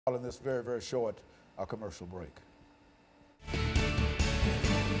In this very, very short commercial break.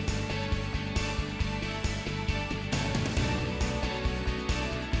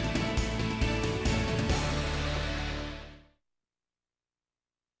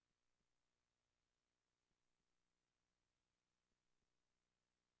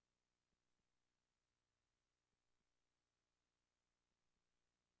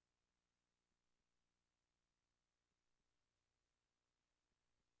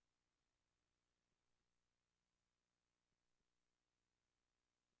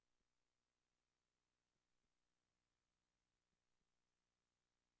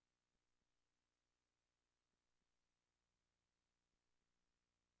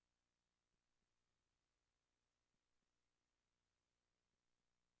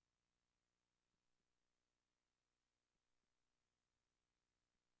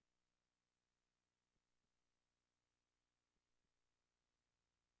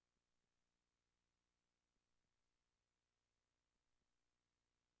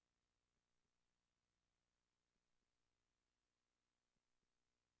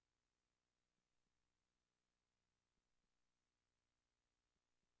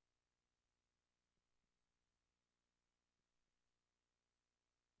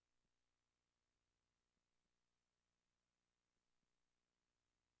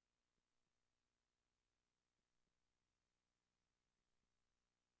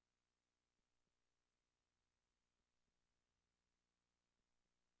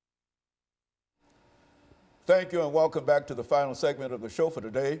 Thank you and welcome back to the final segment of the show for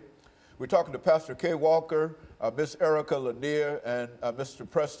today. We're talking to Pastor Kay Walker, Miss Erica Lanier, and Mr.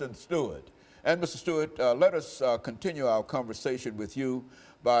 Preston Stewart. And Mr. Stewart, let us continue our conversation with you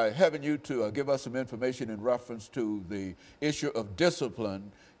by having you to give us some information in reference to the issue of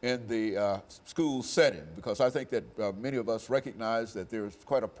discipline in the school setting, because I think that many of us recognize that there's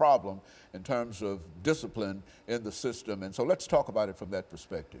quite a problem in terms of discipline in the system. And so let's talk about it from that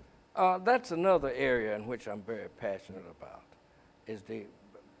perspective. That's another area in which I'm very passionate about, is the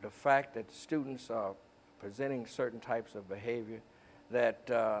fact that students are presenting certain types of behavior that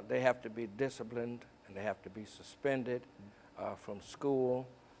they have to be disciplined and they have to be suspended from school.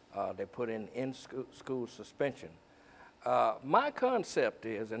 They put in school suspension. My concept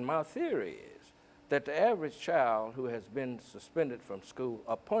is, and my theory is, that the average child who has been suspended from school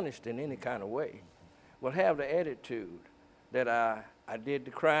or punished in any kind of way will have the attitude that I did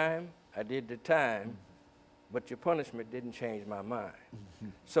the crime, I did the time, but your punishment didn't change my mind.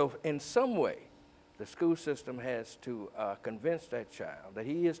 So in some way, the school system has to convince that child that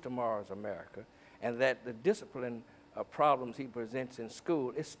he is tomorrow's America and that the discipline problems he presents in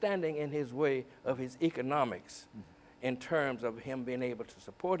school is standing in his way of his economics in terms of him being able to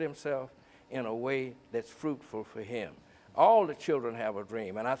support himself in a way that's fruitful for him. All the children have a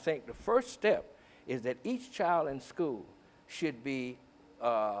dream, and I think the first step is that each child in school should be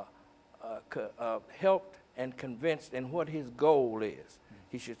helped and convinced in what his goal is.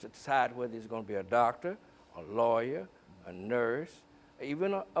 He should decide whether he's going to be a doctor, a lawyer, a nurse,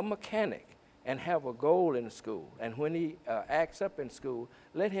 even a mechanic, and have a goal in school. And when he acts up in school,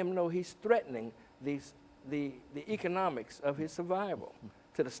 let him know he's threatening the economics of his survival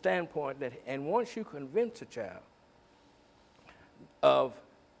to the standpoint that, and once you convince a child of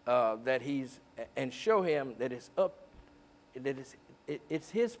that he's, and show him that it's up, that it's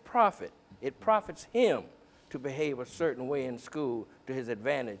his profit. It profits him to behave a certain way in school to his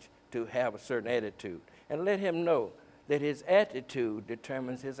advantage, to have a certain attitude. And let him know that his attitude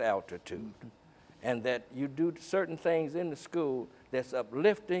determines his altitude. And that you do certain things in the school that's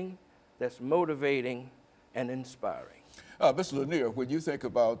uplifting, that's motivating, and inspiring. Mr. Lanier, when you think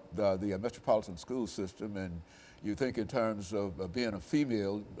about the metropolitan school system and you think in terms of being a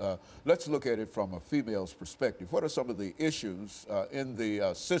female, let's look at it from a female's perspective. What are some of the issues in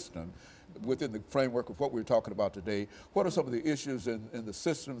the system within the framework of what we're talking about today? What are some of the issues in the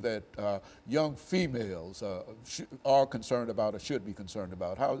system that young females are concerned about or should be concerned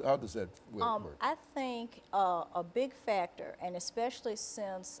about? How does that work? I think a big factor, and especially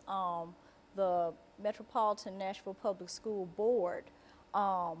since the Metropolitan Nashville Public School Board,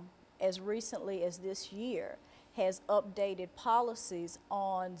 as recently as this year, has updated policies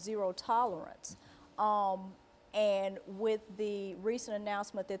on zero tolerance. And with the recent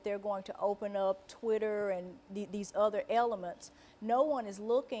announcement that they're going to open up Twitter and these other elements, no one is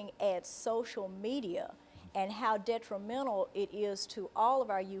looking at social media and how detrimental it is to all of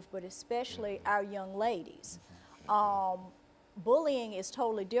our youth, but especially our young ladies. Bullying is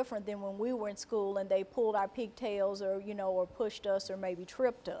totally different than when we were in school and they pulled our pigtails or, or pushed us or maybe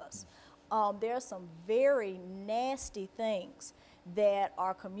tripped us. There are some very nasty things that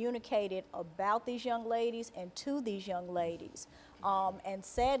are communicated about these young ladies and to these young ladies. And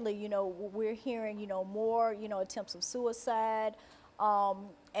sadly, you know, we're hearing, you know, more, you know, attempts of suicide,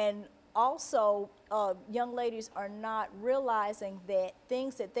 and also, young ladies are not realizing that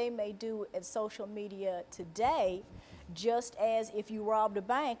things that they may do at social media today, just as if you robbed a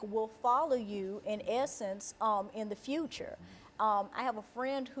bank, will follow you in essence in the future. I have a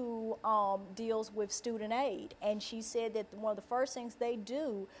friend who deals with student aid, and she said that one of the first things they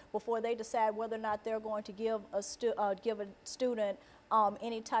do before they decide whether or not they're going to give a student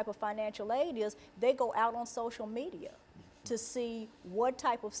any type of financial aid is they go out on social media to see what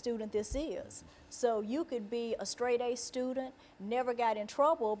type of student this is. So you could be a straight A student, never got in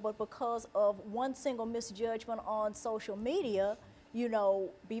trouble, but because of one single misjudgment on social media, you know,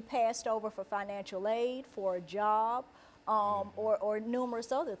 be passed over for financial aid, for a job, or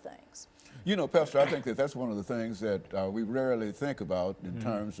numerous other things. You know, Pastor, I think that that's one of the things that we rarely think about in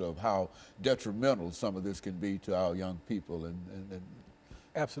terms of how detrimental some of this can be to our young people. And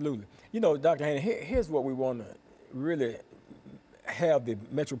Absolutely. You know, Dr. Haney, here's what we want to really have the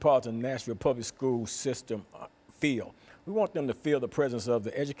Metropolitan Nashville Public School system feel. We want them to feel the presence of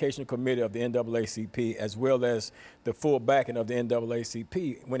the Educational Committee of the NAACP as well as the full backing of the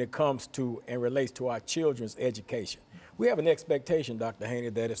NAACP when it comes to and relates to our children's education. We have an expectation, Dr. Haney,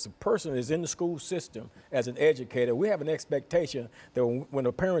 that if a person is in the school system as an educator, we have an expectation that when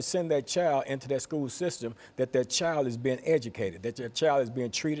the parents send their child into that school system, that their child is being educated, that their child is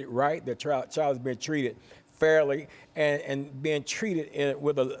being treated right, their child is being treated fairly, and being treated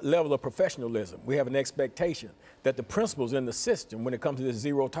with a level of professionalism. We have an expectation that the principals in the system, when it comes to this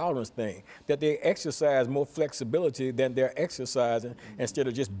zero tolerance thing, that they exercise more flexibility than they're exercising instead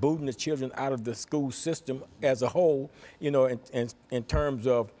of just booting the children out of the school system as a whole, you know, in terms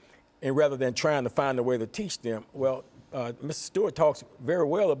of, and rather than trying to find a way to teach them. Well, Mr. Stewart talks very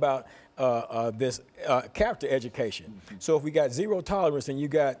well about this character education. So if we got zero tolerance and you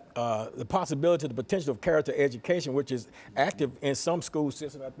got the possibility, the potential of character education, which is active in some school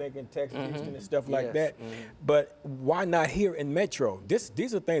systems, I think in Texas, Houston and stuff like that, but why not here in Metro?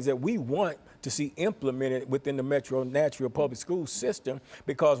 These are things that we want to see implemented within the Metro Nashville Public School system,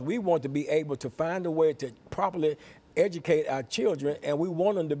 because we want to be able to find a way to properly educate our children, and we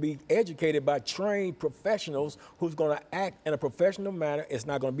want them to be educated by trained professionals who's going to act in a professional manner. It's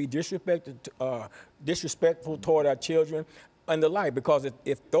not going to be disrespectful toward our children and the like, because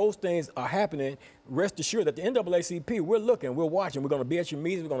if those things are happening, rest assured that the NAACP, we're looking, we're watching, we're going to be at your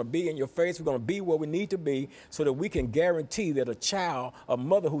meetings, we're going to be in your face, we're going to be where we need to be so that we can guarantee that a child, a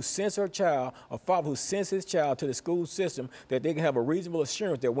mother who sends her child, a father who sends his child to the school system, that they can have a reasonable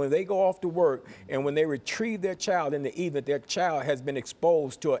assurance that when they go off to work and when they retrieve their child in the evening, their child has been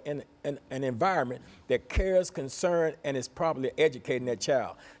exposed to an environment that cares, concern, and is properly educating that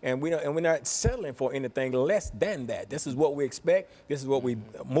child. And we're not settling for anything less than that. This is what we expect, this is what we're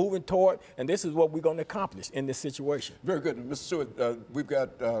moving toward, and this is what we're going to accomplish in this situation. Very good. Mr. Stewart, we've got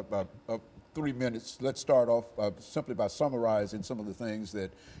about 3 minutes. Let's start off simply by summarizing some of the things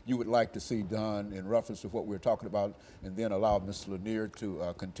that you would like to see done in reference to what we're talking about, and then allow Ms. Lanier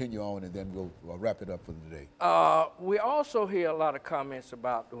to continue on, and then we'll wrap it up for the day. We also hear a lot of comments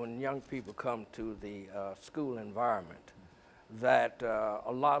about when young people come to the school environment, that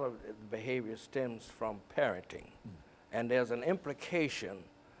a lot of the behavior stems from parenting. And there's an implication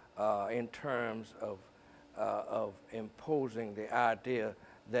in terms of imposing the idea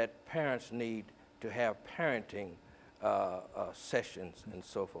that parents need to have parenting sessions and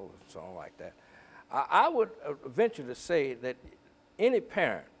so forth and so on like that. I would venture to say that any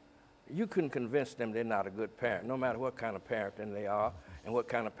parent, you couldn't convince them they're not a good parent, no matter what kind of parenting they are and what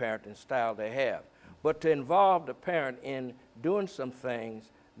kind of parenting style they have. But to involve the parent in doing some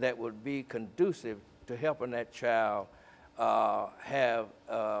things that would be conducive to helping that child have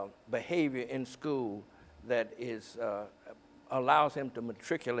behavior in school that is allows him to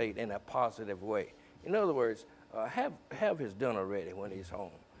matriculate in a positive way. In other words, have his dinner ready when he's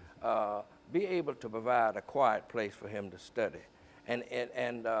home. Be able to provide a quiet place for him to study, and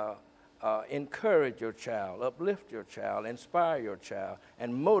encourage your child, uplift your child, inspire your child,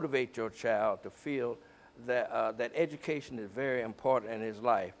 and motivate your child to feel that that education is very important in his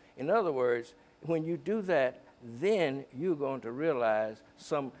life. In other words, when you do that, then you're going to realize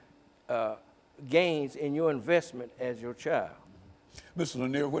some gains in your investment as your child. Mr.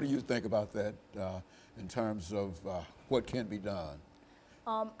 Lanier, what do you think about that in terms of what can be done?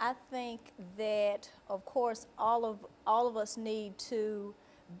 I think that, of course, all of us need to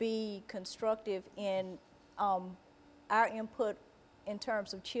be constructive in our input in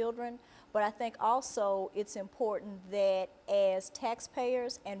terms of children, But I think also it's important that as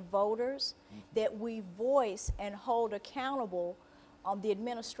taxpayers and voters, that we voice and hold accountable the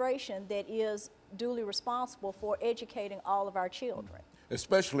administration that is duly responsible for educating all of our children.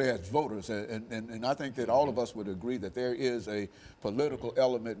 Especially as voters, and I think that all of us would agree that there is a political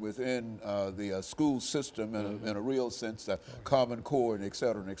element within the school system in a real sense, Common Core and et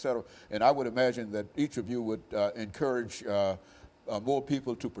cetera, and et cetera. And I would imagine that each of you would encourage more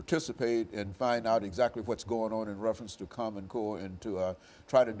people to participate and find out exactly what's going on in reference to Common Core, and to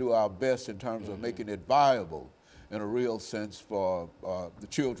try to do our best in terms of making it viable in a real sense for the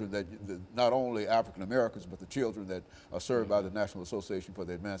children that, not only African Americans, but the children that are served by the National Association for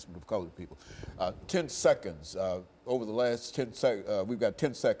the Advancement of Colored People. 10 seconds, over the last 10 seconds, we've got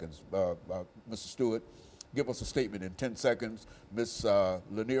 10 seconds. Mr. Stewart, give us a statement in 10 seconds. Ms.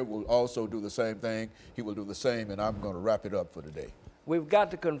 Lanier will also do the same thing. He will do the same, and I'm going to wrap it up for today. We've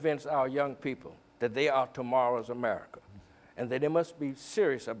got to convince our young people that they are tomorrow's America, and that they must be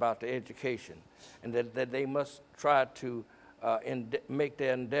serious about their education, and that they must try to make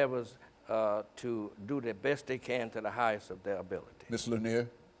their endeavors to do the best they can to the highest of their ability. Ms. Lanier?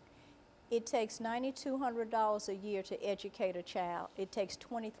 It takes $9,200 a year to educate a child. It takes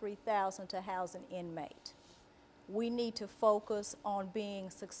 $23,000 to house an inmate. We need to focus on being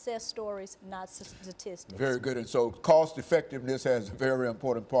success stories, not statistics. Very good. And so cost effectiveness has a very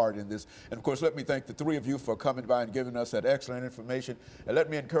important part in this. And of course, let me thank the three of you for coming by and giving us that excellent information. And let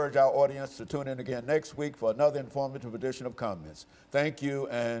me encourage our audience to tune in again next week for another informative edition of Comments. Thank you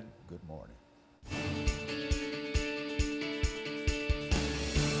and good morning.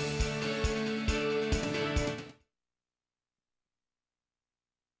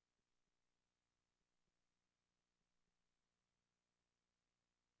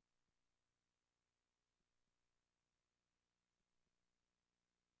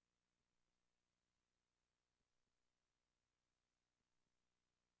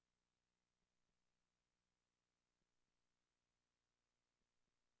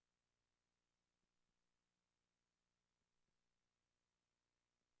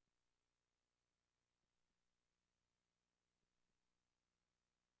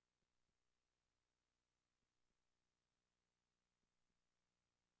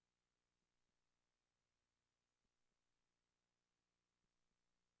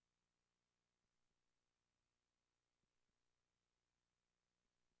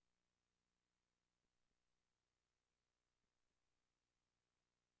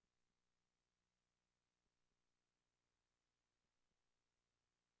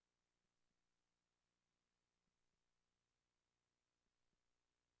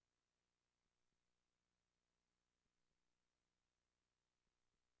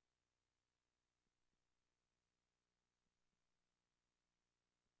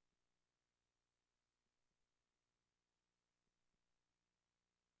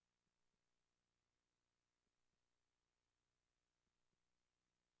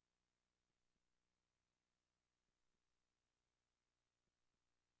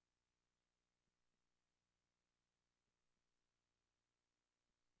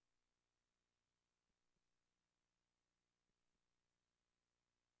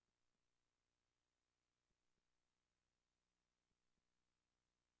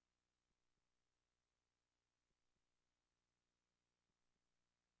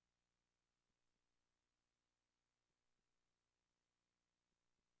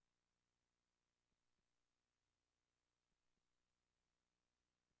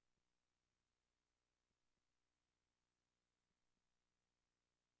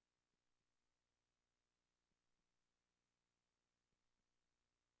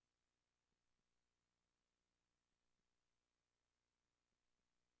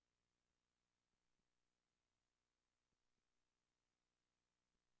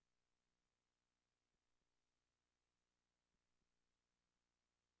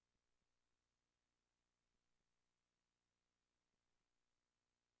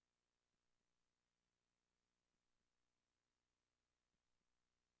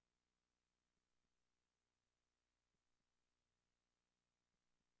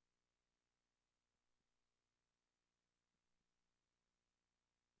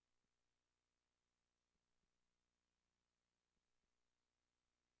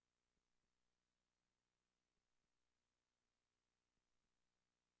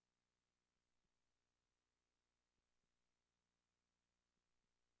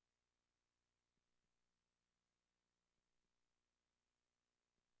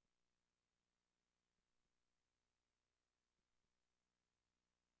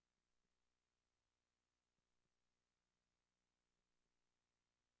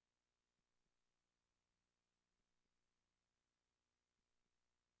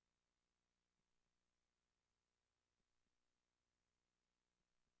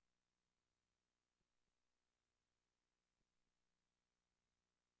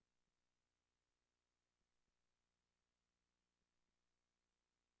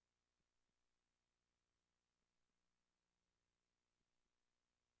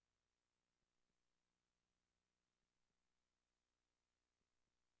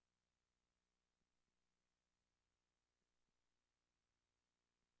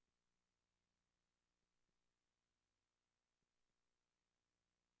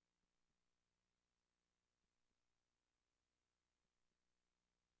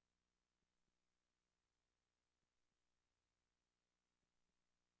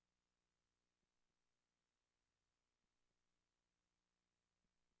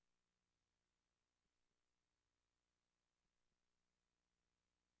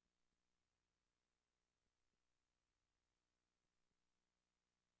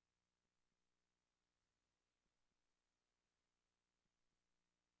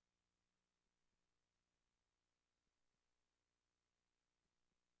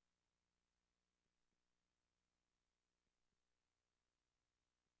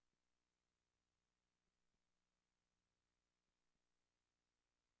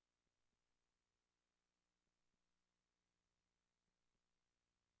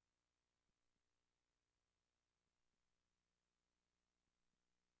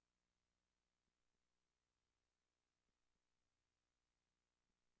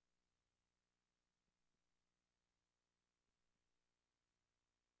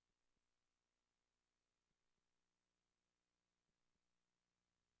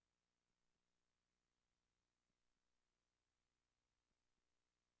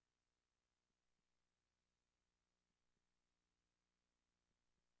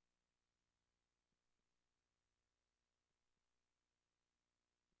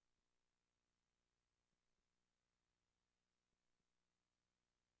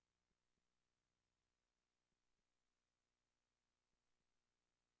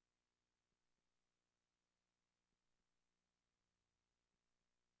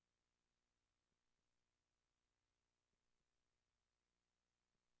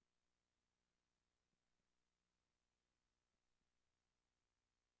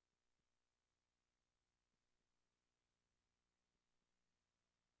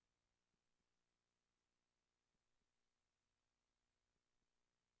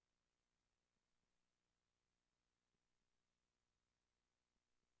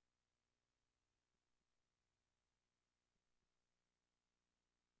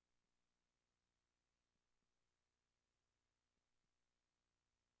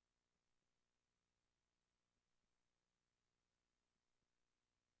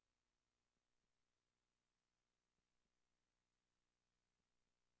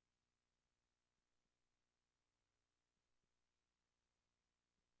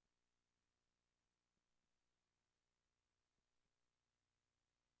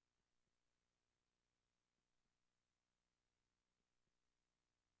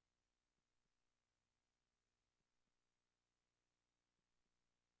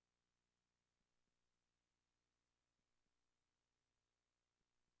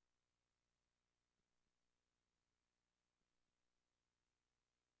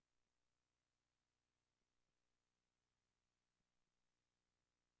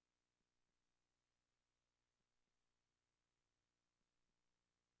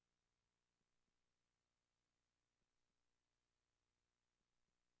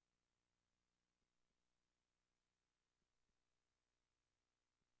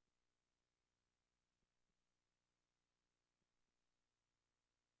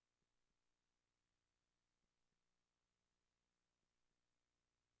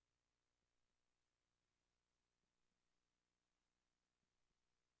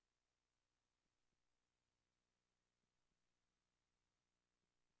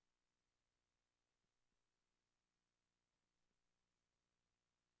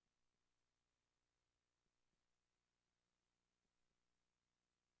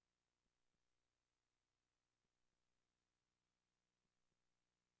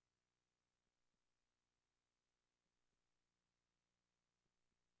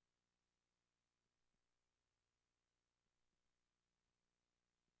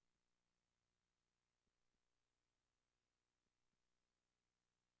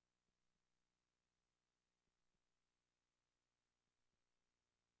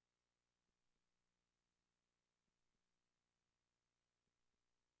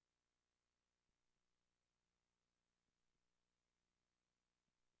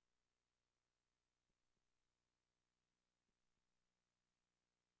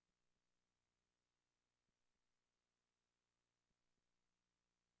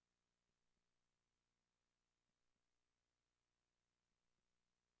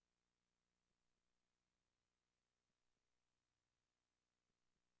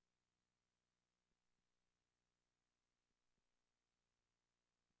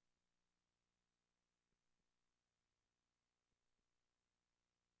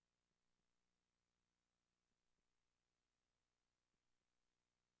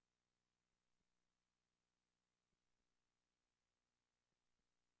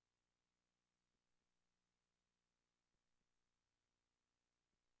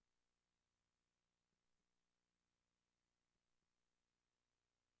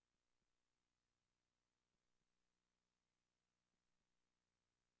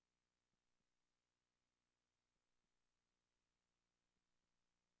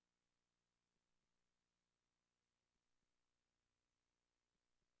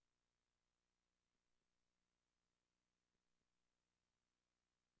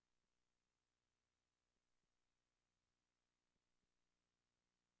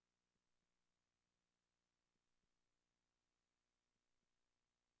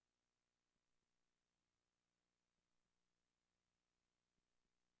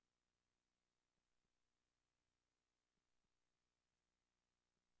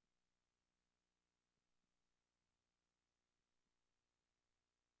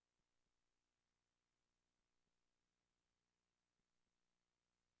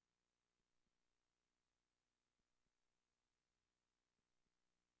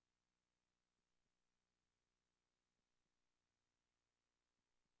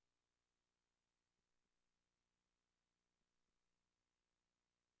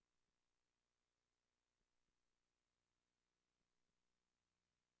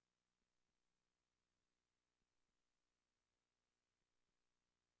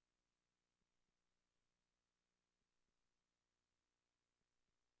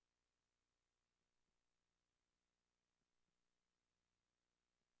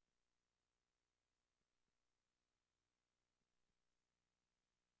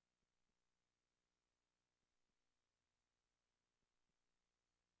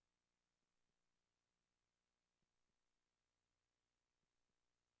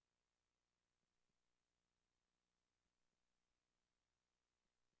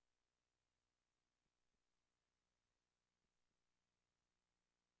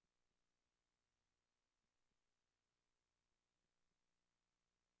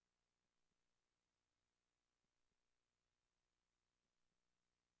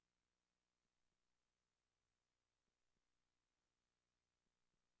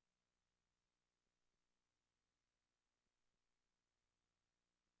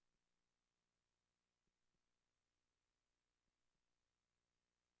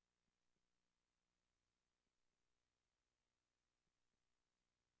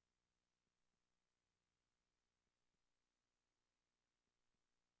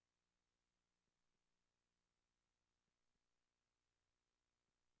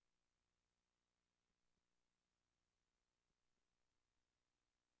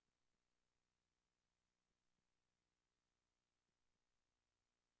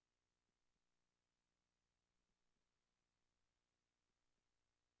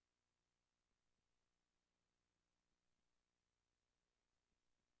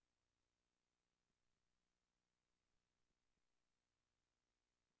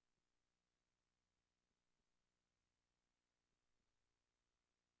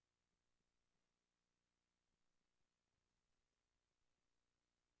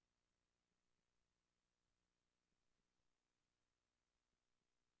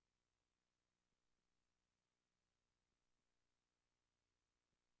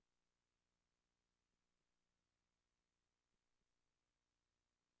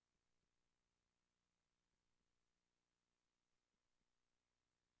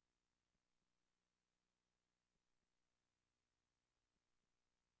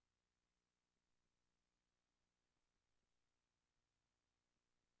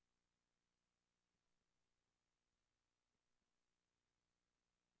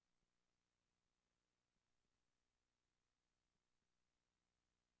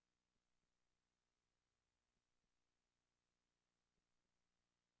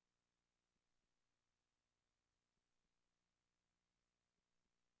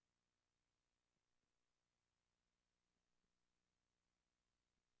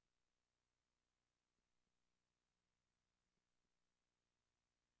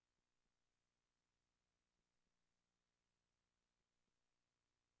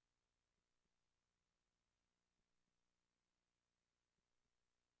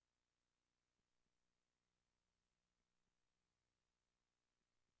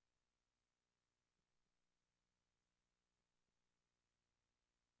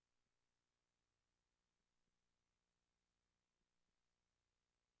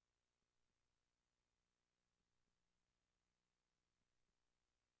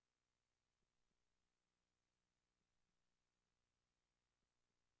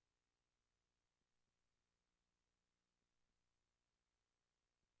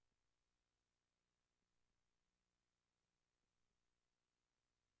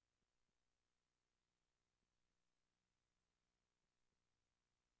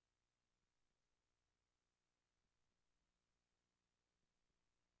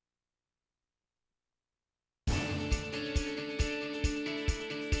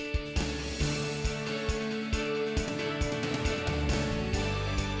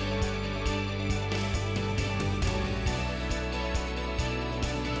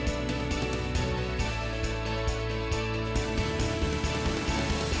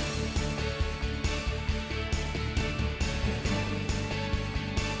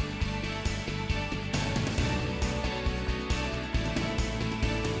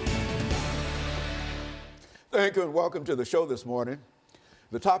 Thank you and welcome to the show this morning.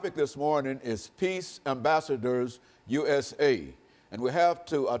 The topic this morning is Peace Ambassadors USA. And we have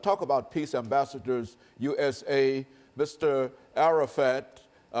to talk about Peace Ambassadors USA. Mr. Arafat,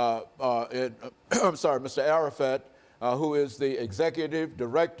 Mr. Arafat, who is the Executive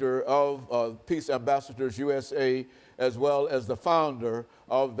Director of Peace Ambassadors USA, as well as the founder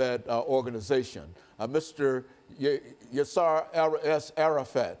of that organization. Mr. Yasser S.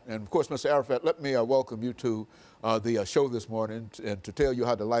 Arafat. And of course, Mr. Arafat, let me welcome you to the show this morning and to tell you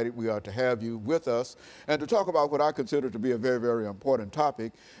how delighted we are to have you with us and to talk about what I consider to be a very, very important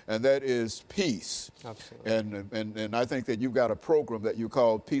topic, and that is peace. Absolutely. And I think that you've got a program that you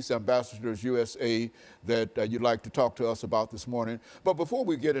call Peace Ambassadors USA that you'd like to talk to us about this morning. But before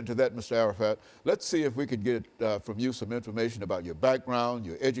we get into that, Mr. Arafat, let's see if we could get from you some information about your background,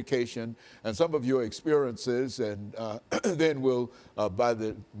 your education, and some of your experiences, and then we'll, by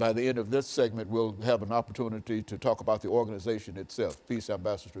the end of this segment, we'll have an opportunity to talk about the organization itself, Peace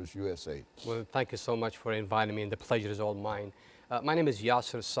Ambassadors USA. Well, thank you so much for inviting me, and the pleasure is all mine. My name is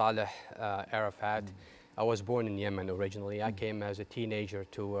Yasser Saleh Arafat. I was born in Yemen originally. I came as a teenager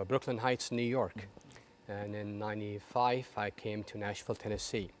to Brooklyn Heights, New York. And in '95, I came to Nashville,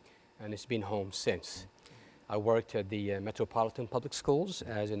 Tennessee, and it's been home since. I worked at the Metropolitan Public Schools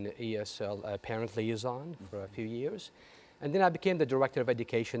as an ESL parent liaison for a few years. And then I became the Director of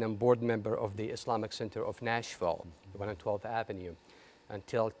Education and board member of the Islamic Center of Nashville, the one on 12th Avenue,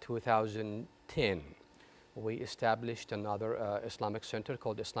 until 2010. We established another Islamic center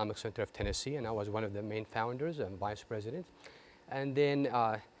called the Islamic Center of Tennessee, and I was one of the main founders and vice president. And then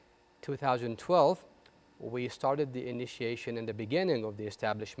 2012, we started the initiation and the beginning of the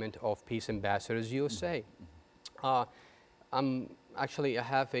establishment of Peace Ambassadors USA. I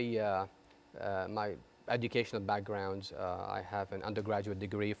have my educational backgrounds. I have an undergraduate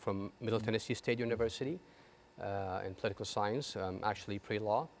degree from Middle Tennessee State University in political science, actually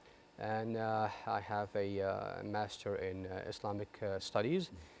pre-law. And I have a master in Islamic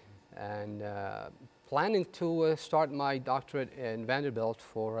studies, and planning to start my doctorate in Vanderbilt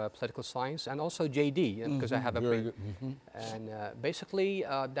for political science, and also JD, because I have a pre. And basically,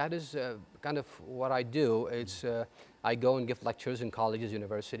 that is kind of what I do. It's I go and give lectures in colleges,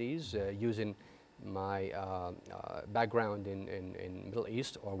 universities, using my background in Middle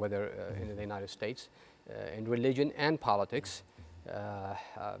East, or whether in the United States, in religion and politics.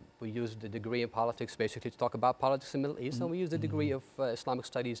 We use the degree in politics basically to talk about politics in the Middle East, and we use the degree of Islamic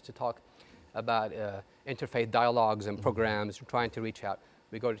studies to talk about interfaith dialogues and programs, trying to reach out.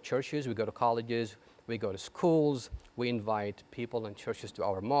 We go to churches, we go to colleges, we go to schools, we invite people and churches to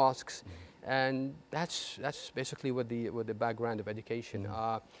our mosques, and that's basically with the background of education.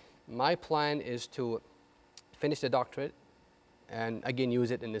 My plan is to finish the doctorate and again use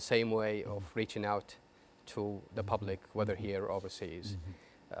it in the same way of reaching out to the public, whether here or overseas.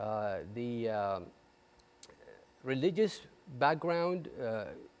 The religious background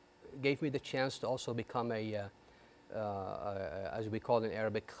gave me the chance to also become as we call in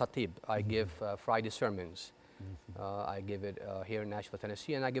Arabic, khatib. I give Friday sermons. I give it here in Nashville,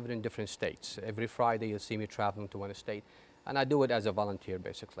 Tennessee, and I give it in different states. Every Friday you'll see me traveling to one state, and I do it as a volunteer,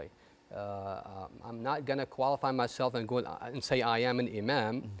 basically. I'm not going to qualify myself and go and say I am an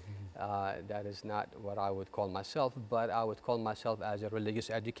imam. That is not what I would call myself, but I would call myself as a religious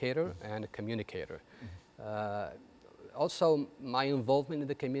educator and a communicator. Also, my involvement in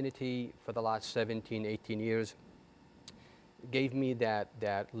the community for the last 17, 18 years gave me that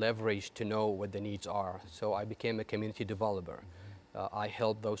leverage to know what the needs are. So I became a community developer. I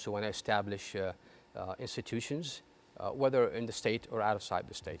help those who want to establish institutions, whether in the state or outside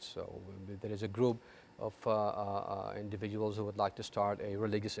the state. So there is a group of individuals who would like to start a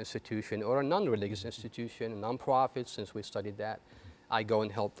religious institution or a non-religious institution, a non-profit, since we studied that. I go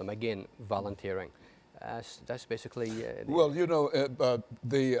and help them, again, volunteering. That's basically well, you know,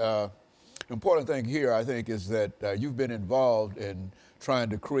 the important thing here, I think, is that you've been involved in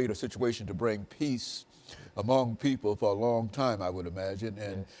trying to create a situation to bring peace among people for a long time, I would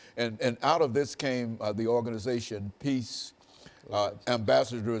imagine. And out of this came the organization Peace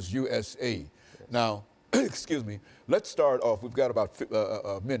Ambassadors USA. Now, excuse me, let's start off. We've got about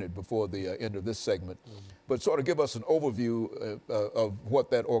a minute before the end of this segment, but sort of give us an overview of what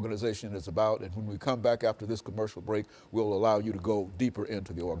that organization is about. And when we come back after this commercial break, we'll allow you to go deeper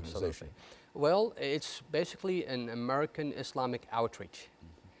into the organization. Absolutely. Well, it's basically an American Islamic outreach.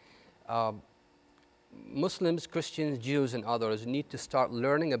 Muslims, Christians, Jews, and others need to start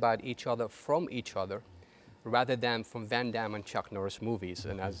learning about each other from each other, rather than from Van Damme and Chuck Norris movies,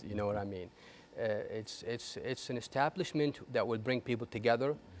 and as you know what I mean. It's an establishment that will bring people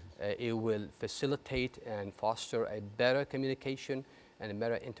together it will facilitate and foster a better communication and a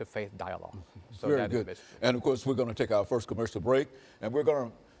better interfaith dialogue. So Very good. And of course, we're going to take our first commercial break, and we're going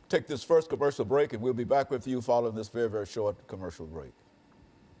to take this first commercial break, and we'll be back with you following this very, very short commercial break.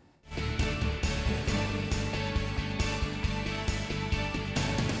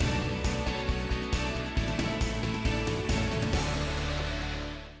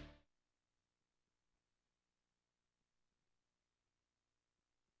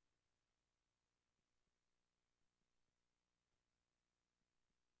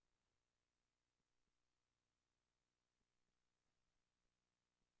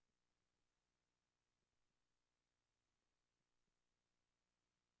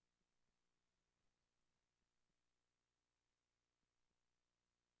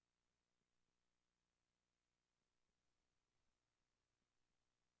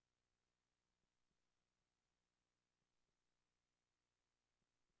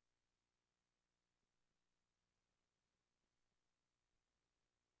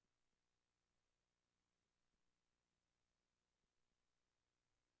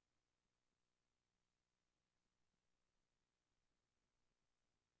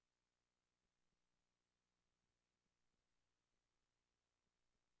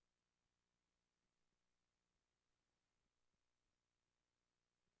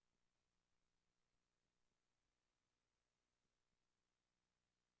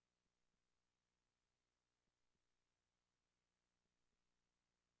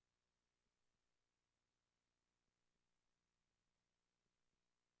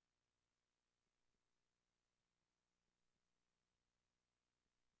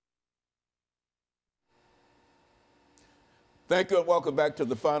 Thank you and welcome back to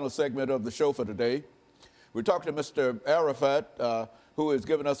the final segment of the show for today. We're talking to Mr. Arafat, who has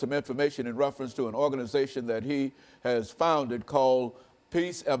given us some information in reference to an organization that he has founded called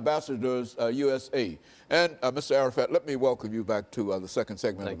Peace Ambassadors USA. And Mr. Arafat, let me welcome you back to the second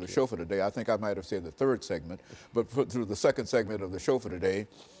segment of the show for today. I think I might have said the third segment, but through the second segment of the show for today,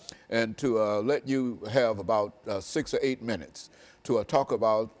 and to let you have about 6 or 8 minutes to talk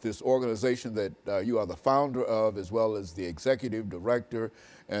about this organization that you are the founder of, as well as the executive director,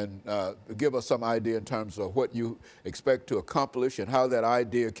 and give us some idea in terms of what you expect to accomplish and how that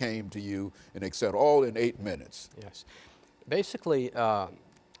idea came to you, and et cetera, all in 8 minutes. Yes. Basically,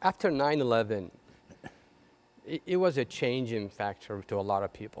 after 9/11, it was a changing factor to a lot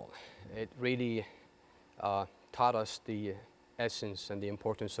of people. It really taught us the essence and the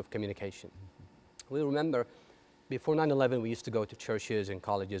importance of communication. We remember before 9/11, we used to go to churches and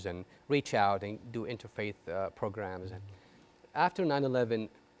colleges and reach out and do interfaith programs. And after 9/11,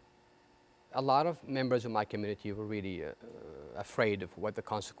 a lot of members of my community were really afraid of what the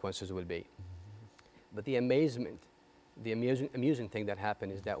consequences would be. But the amusing thing that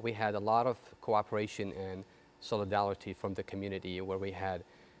happened is that we had a lot of cooperation and solidarity from the community, where we had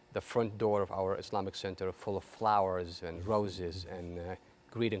the front door of our Islamic center full of flowers and roses and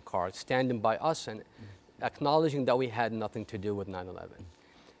greeting cards standing by us and acknowledging that we had nothing to do with 9/11.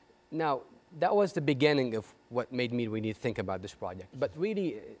 Now, that was the beginning of what made me really think about this project. But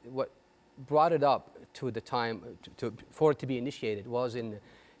really, what brought it up to the time for it to be initiated was in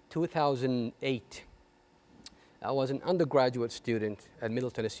 2008. I was an undergraduate student at Middle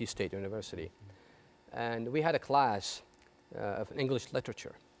Tennessee State University, and we had a class of English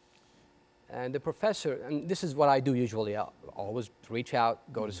literature. And the professor, and this is what I do usually, I always reach out,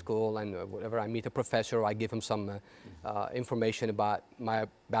 go to school, and whenever I meet a professor, I give him some information about my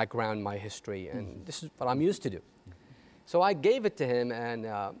background, my history, and this is what I'm used to do. So I gave it to him, and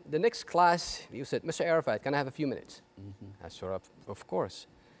the next class, he said, "Mr. Arafat, can I have a few minutes?" I said, of course.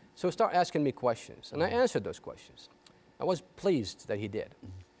 So he started asking me questions, and I answered those questions. I was pleased that he did.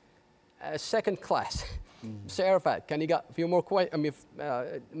 Second class, Mr. Arafat, can you got a few more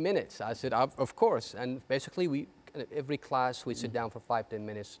minutes? I said, of course. And basically, every class, we sit down for 5 to 10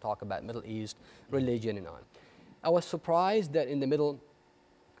 minutes to talk about Middle East, religion, and on. I was surprised that in the middle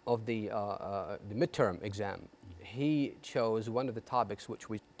of the midterm exam, he chose one of the topics which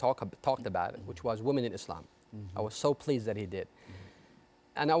we talked about, which was women in Islam. I was so pleased that he did.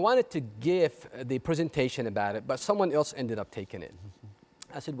 And I wanted to give the presentation about it, but someone else ended up taking it.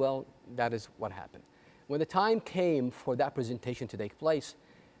 I said, well, that is what happened. When the time came for that presentation to take place,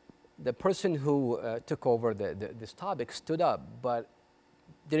 the person who took over this topic stood up, but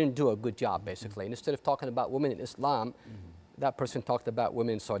didn't do a good job, basically. And instead of talking about women in Islam, that person talked about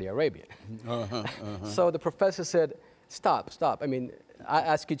women in Saudi Arabia. So the professor said, stop. I mean, I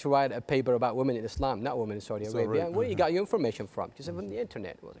asked you to write a paper about women in Islam, not women in Saudi Arabia. And where you got your information from? He said, from the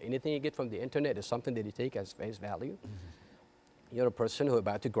internet. Well, anything you get from the internet is something that you take as face value. you're a person who's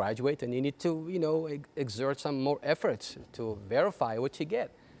about to graduate and you need to, you know, exert some more efforts to verify what you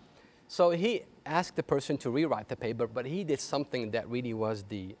get. So he asked the person to rewrite the paper, but he did something that really was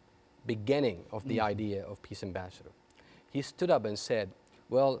the beginning of the idea of Peace Ambassador. He stood up and said,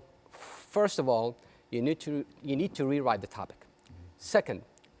 well, first of all, you need to rewrite the topic. Second,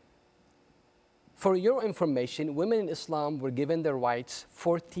 for your information, women in Islam were given their rights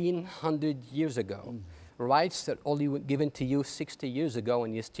 1,400 years ago. Rights that only were given to you 60 years ago,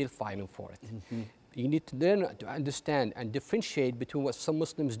 and you're still fighting for it. You need to learn to understand and differentiate between what some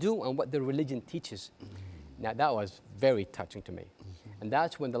Muslims do and what their religion teaches. Now, that was very touching to me. And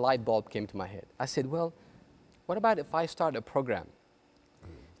that's when the light bulb came to my head. I said, well, what about if I start a program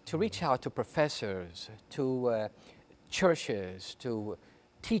to reach out to professors, to churches, to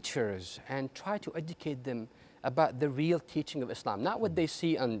teachers, and try to educate them about the real teaching of Islam, not what they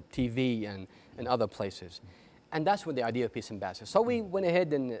see on TV and other places. And that's when the idea of Peace Ambassador. So we went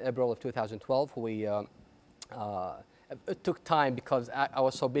ahead in April of 2012. It took time because I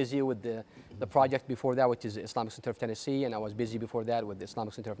was so busy with the project before that, which is the Islamic Center of Tennessee, and I was busy before that with the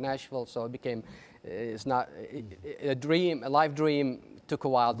Islamic Center of Nashville. So it became, a dream, a life dream. Took a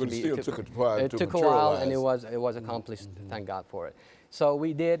while to be. It took a while. It took a while, and it was accomplished. Thank God for it. So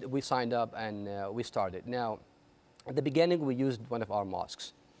we signed up, and we started. Now, at the beginning, we used one of our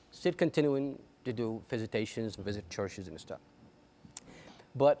mosques. Still continuing to do visitations, visit churches and stuff.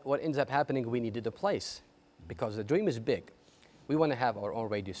 But what ends up happening, we needed a place because the dream is big. We want to have our own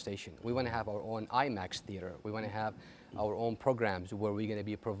radio station. We want to have our own IMAX theater. We want to have our own programs where we're going to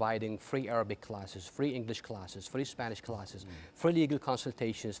be providing free Arabic classes, free English classes, free Spanish classes, free legal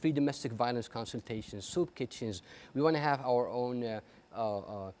consultations, free domestic violence consultations, soup kitchens. We want to have our own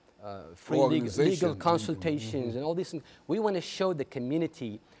free legal consultations and all these things. We want to show the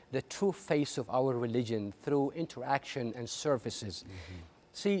community the true face of our religion through interaction and services.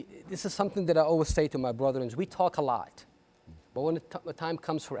 See, this is something that I always say to my brothers. We talk a lot, but when the time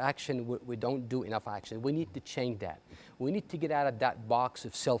comes for action, we don't do enough action. We need to change that. We need to get out of that box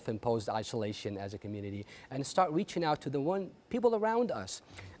of self-imposed isolation as a community and start reaching out to the people around us.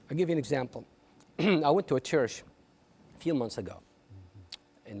 I'll give you an example. I went to a church a few months ago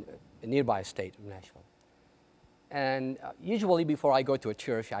in a nearby state of Nashville. And usually before I go to a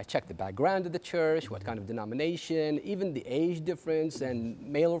church, I check the background of the church, what kind of denomination, even the age difference and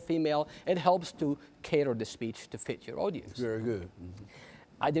male or female. It helps to cater the speech to fit your audience. Very good.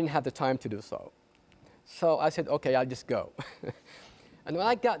 I didn't have the time to do so. So I said, okay, I'll just go. And when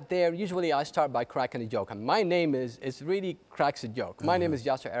I got there, usually I start by cracking a joke. And my name it really cracks a joke. My name is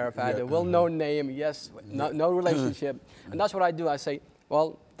Yasser Arafat, a well-known name, yes, no relationship. And that's what I do. I say,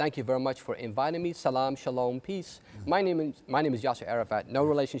 well, thank you very much for inviting me. Salam, shalom, peace. My name is Yasser Arafat, no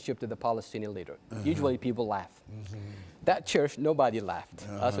relationship to the Palestinian leader. Usually people laugh. That church, nobody laughed.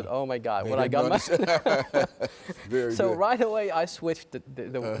 I said, oh my God, what I got Very So good. right away I switched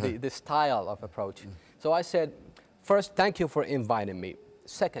the style of approach. So I said, first, thank you for inviting me.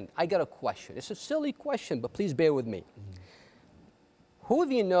 Second, I got a question. It's a silly question, but please bear with me. Who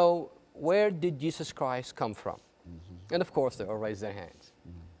of you know where did Jesus Christ come from? And of course, they all raise their hands.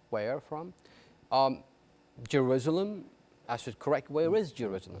 Where from? Jerusalem. I said, correct, where is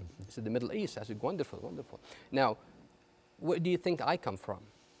Jerusalem? I said, the Middle East. I said, wonderful, wonderful. Now, where do you think I come from?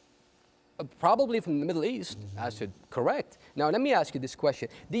 Probably from the Middle East. I said, correct. Now, let me ask you this question.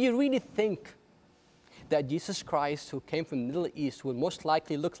 Do you really think that Jesus Christ, who came from the Middle East, will most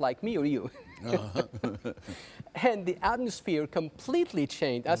likely look like me or you? And the atmosphere completely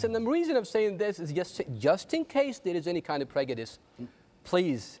changed. I said, the reason I'm saying this is just in case there is any kind of prejudice,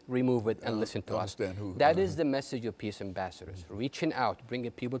 please remove it and listen to us. That is the message of Peace Ambassadors, reaching out, bringing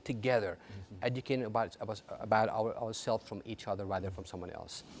people together, educating about ourselves from each other rather than from someone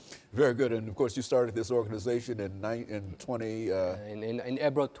else. Very good. And of course, you started this organization in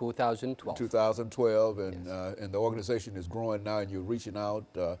April 2012. 2012, and, yes. And the organization is growing now, and you're reaching out.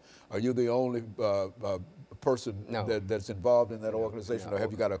 Are you the only person that's involved in that organization, or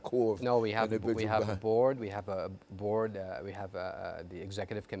have you got a core of we have a board, we have the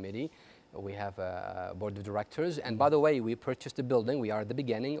executive committee, we have a board of directors, and by the way, we purchased the building. We are at the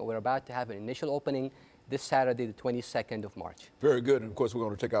beginning. We're about to have an initial opening this Saturday, the 22nd of March. Very good, and of course we're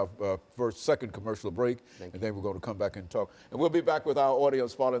going to take our second commercial break, and then we're going to come back and talk. And we'll be back with our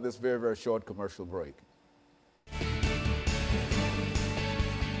audience following this very, very short commercial break.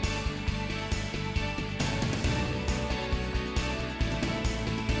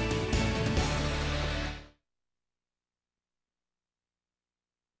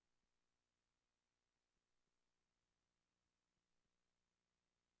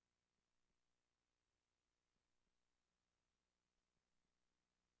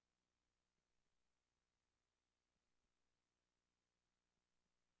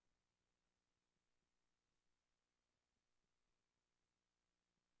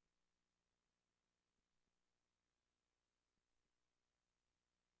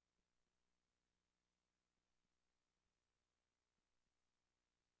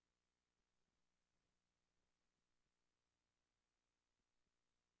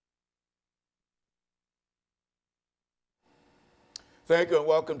 Thank you and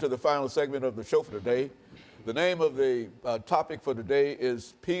welcome to the final segment of the show for today. The name of the topic for today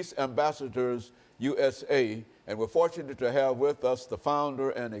is Peace Ambassadors USA, and we're fortunate to have with us the founder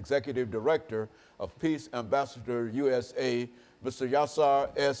and executive director of Peace Ambassador USA, Mr. Yasser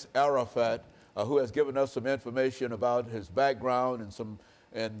S. Arafat, who has given us some information about his background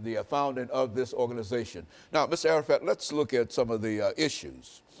and the founding of this organization. Now, Mr. Arafat, let's look at some of the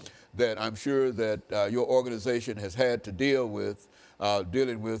issues that I'm sure that your organization has had to deal with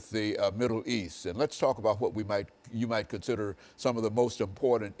dealing with the Middle East. And let's talk about what you might consider some of the most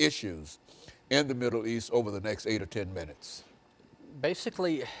important issues in the Middle East over the next 8 or 10 minutes.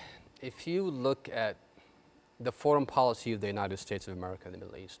 Basically, if you look at the foreign policy of the United States of America in the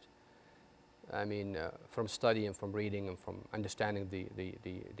Middle East, I mean, from study and from reading and from understanding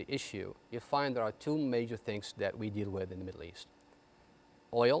the issue, you find there are two major things that we deal with in the Middle East: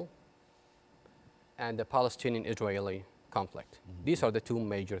 oil and the Palestinian-Israeli conflict. These are the two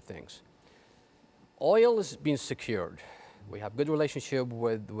major things. Oil is being secured. We have good relationship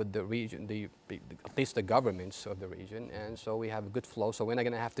with the region, at least the governments of the region, and so we have a good flow, so we're not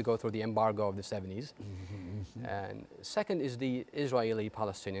going to have to go through the embargo of the 70s. And second is the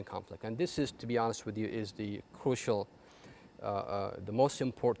Israeli-Palestinian conflict, and this is, to be honest with you, is the crucial, the most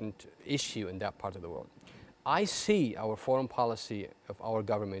important issue in that part of the world. I see our foreign policy of our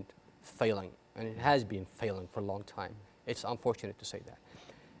government failing, and it has been failing for a long time. It's unfortunate to say that.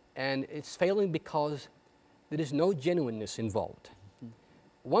 And it's failing because there is no genuineness involved.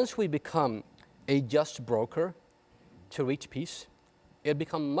 Once we become a just broker to reach peace, it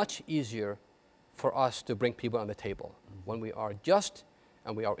becomes much easier for us to bring people on the table. When we are just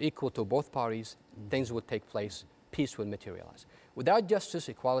and we are equal to both parties, things will take place, peace will materialize. Without justice,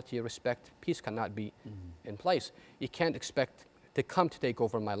 equality, respect, peace cannot be in place. You can't expect to come to take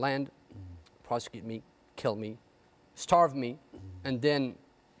over my land, prosecute me, kill me, starve me, and then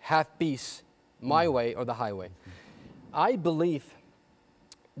have peace my way or the highway. I believe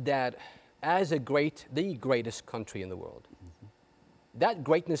that as the greatest country in the world, that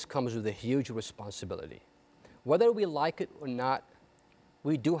greatness comes with a huge responsibility. Whether we like it or not,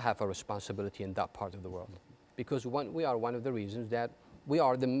 we do have a responsibility in that part of the world, because we are one of the reasons that we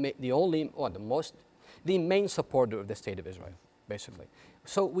are the main supporter of the State of Israel, basically.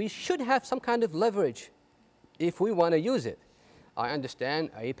 So we should have some kind of leverage if we want to use it. I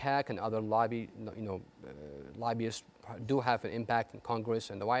understand AIPAC and other lobbyists do have an impact in Congress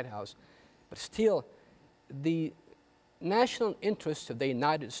and the White House, but still, the national interests of the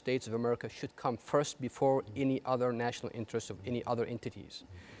United States of America should come first before any other national interests of any other entities.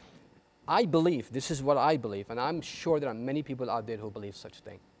 I believe, this is what I believe, and I'm sure there are many people out there who believe such a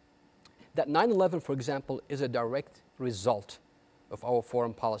thing, that 9/11, for example, is a direct result of our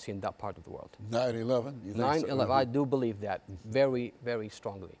foreign policy in that part of the world. 9/11? 9/11, I do believe that very, very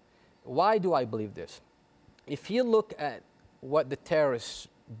strongly. Why do I believe this? If you look at what the terrorists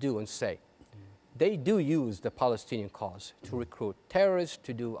do and say, they do use the Palestinian cause to recruit terrorists,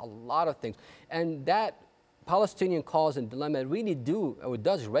 to do a lot of things. And that Palestinian cause and dilemma really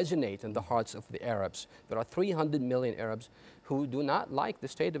does resonate in the hearts of the Arabs. There are 300 million Arabs who do not like the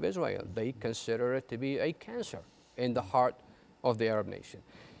State of Israel. They consider it to be a cancer in the heart of the Arab nation.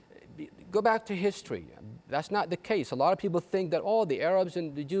 Go back to history. That's not the case. A lot of people think that, oh, the Arabs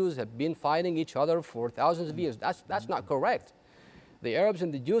and the Jews have been fighting each other for thousands of years. That's not correct. The Arabs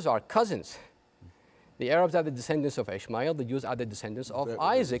and the Jews are cousins. The Arabs are the descendants of Ishmael, the Jews are the descendants of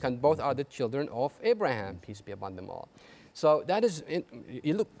Isaac, and both are the children of Abraham, peace be upon them all. So that is,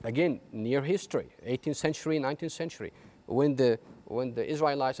 you look, again, near history, 18th century, 19th century, when the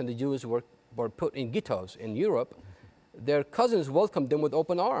Israelites and the Jews were put in ghettos in Europe, their cousins welcomed them with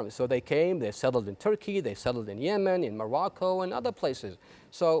open arms. So they came, they settled in Turkey, they settled in Yemen, in Morocco, and other places.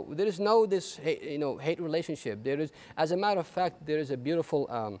 So there is no hate relationship. There is, as a matter of fact, there is a beautiful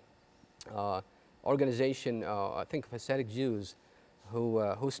organization, I think of Hasidic Jews,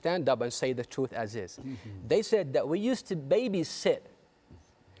 who stand up and say the truth as is. They said that we used to babysit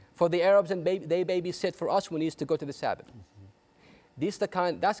for the Arabs, and they babysit for us when we used to go to the Sabbath.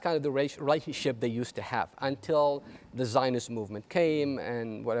 That's kind of the relationship they used to have until the Zionist movement came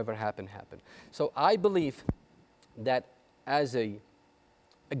and whatever happened. So I believe that as a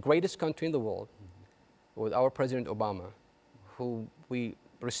greatest country in the world, with our President Obama, who we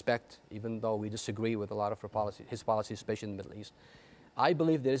respect, even though we disagree with a lot of his policies, especially in the Middle East, I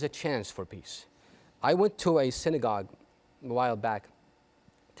believe there is a chance for peace. I went to a synagogue a while back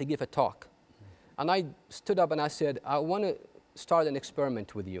to give a talk, and I stood up and I said, I want to start an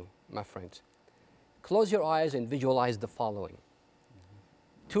experiment with you, my friends. Close your eyes and visualize the following.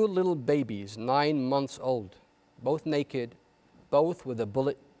 Two little babies, 9 months old, both naked, both with a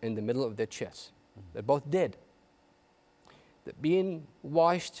bullet in the middle of their chest. They're both dead. They're being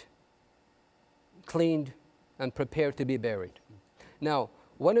washed, cleaned, and prepared to be buried. Now,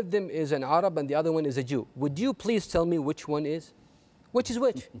 one of them is an Arab and the other one is a Jew. Would you please tell me which one is? Which is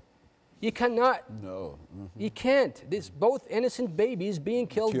which? You cannot. No. You can't. These both innocent babies being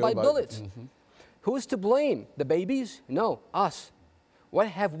killed by bullets. Who's to blame? The babies? No, us. What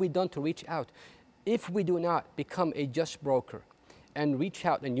have we done to reach out? If we do not become a just broker and reach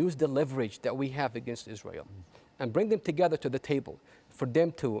out and use the leverage that we have against Israel and bring them together to the table for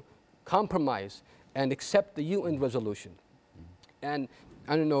them to compromise and accept the UN resolution. And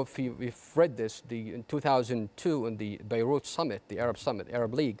I don't know if you've read this, in 2002 in the Beirut summit, the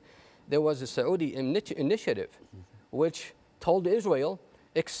Arab League, there was a Saudi initiative which told Israel,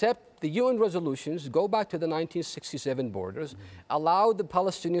 accept the UN resolutions, go back to the 1967 borders, allow the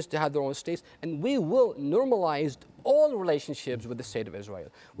Palestinians to have their own states, and we will normalize all relationships with the state of Israel.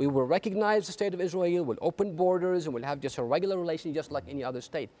 We will recognize the state of Israel, we'll open borders, and we'll have just a regular relation just like any other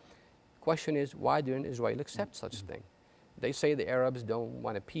state. Question is, why didn't Israel accept such a thing? They say the Arabs don't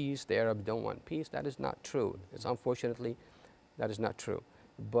want a peace, the Arabs don't want peace. That is not true. It's unfortunately, that is not true.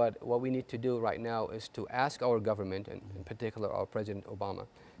 But what we need to do right now is to ask our government, and in particular our President Obama,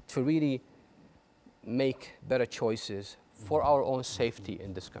 to really make better choices for our own safety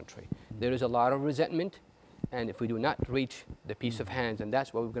in this country. There is a lot of resentment, and if we do not reach the peace of hands, and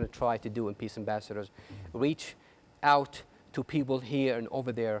that's what we're going to try to do in Peace Ambassadors, reach out to people here and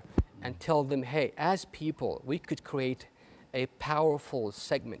over there and tell them, hey, as people, we could create a powerful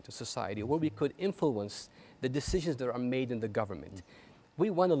segment of society where we could influence the decisions that are made in the government. We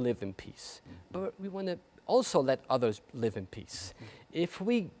want to live in peace, but we want to also let others live in peace. If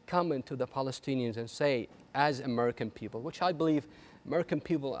we come into the Palestinians and say, as American people, which I believe American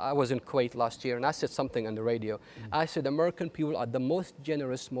people, I was in Kuwait last year and I said something on the radio. I said American people are the most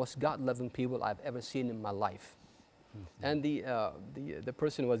generous, most God-loving people I've ever seen in my life. And the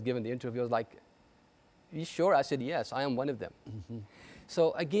person who was given the interview was like, you sure? I said, yes, I am one of them.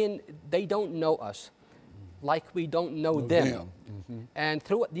 So again, they don't know us like we don't know them. And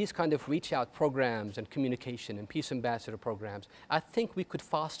through these kind of reach out programs and communication and peace ambassador programs, I think we could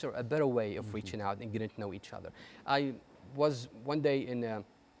foster a better way of reaching out and getting to know each other. I was one day in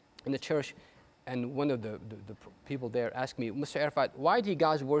the church, and one of the people there asked me, Mr. Arafat, why do you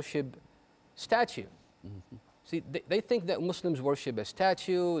guys worship statue? See, they think that Muslims worship a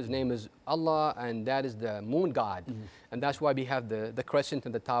statue, his name is Allah, and that is the moon god. And that's why we have the crescent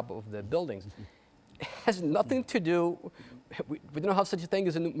on the top of the buildings. It has nothing to do, we don't have such a thing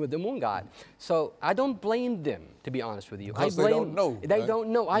as the moon god. So I don't blame them, to be honest with you. Because they don't know. They don't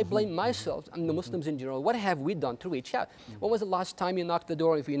know. I blame myself and the Muslims in general. What have we done to reach out? When was the last time you knocked the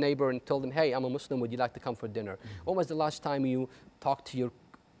door of your neighbor and told them, hey, I'm a Muslim, would you like to come for dinner? When was the last time you talked to your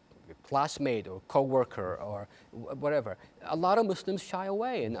classmate or co-worker or whatever? A lot of Muslims shy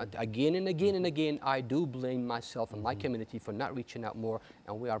away, and again and again and again, I do blame myself and my community for not reaching out more,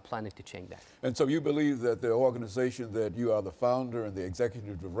 and we are planning to change that. And so you believe that the organization that you are the founder and the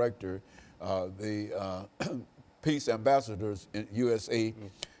executive director, the Peace Ambassadors in USA,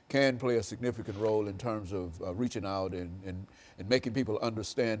 can play a significant role in terms of reaching out and making people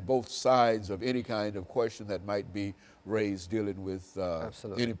understand both sides of any kind of question that might be raised dealing with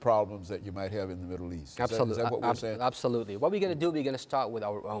any problems that you might have in the Middle East. Absolutely. Is that what we're saying? Absolutely. What we're going to do, we're going to start with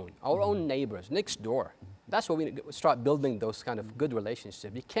our own neighbors next door. That's what we start building, those kind of good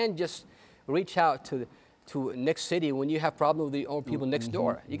relationships. You can't just reach out to next city when you have problems with your own people next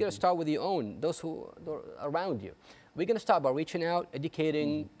door. You got to start with your own, those who are around you. We're going to start by reaching out,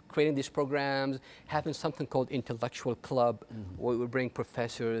 educating, creating these programs, having something called intellectual club, where we bring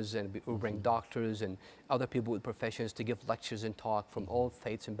professors and we bring doctors and other people with professions to give lectures and talk from all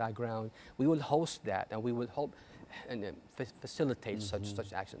faiths and backgrounds. We will host that, and we will help and facilitate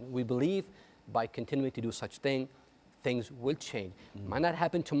such action. We believe by continuing to do such things will change. Might not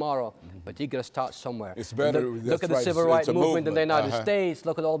happen tomorrow, but you got to start somewhere. It's better. Look at the civil rights movement in the United States.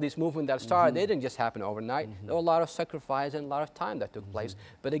 Look at all these movements that started. They didn't just happen overnight. There were a lot of sacrifice and a lot of time that took place.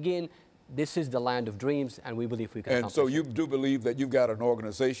 But again, this is the land of dreams, and we believe we can accomplish it. And so you do believe that you've got an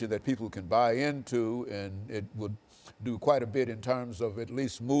organization that people can buy into, and it would do quite a bit in terms of at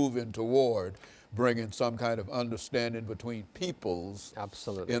least moving toward bringing some kind of understanding between peoples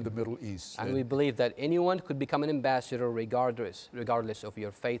in the Middle East. And we believe that anyone could become an ambassador regardless of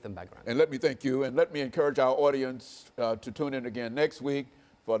your faith and background. And let me thank you, and let me encourage our audience to tune in again next week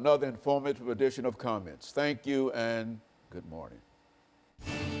for another informative edition of Comments. Thank you and good morning.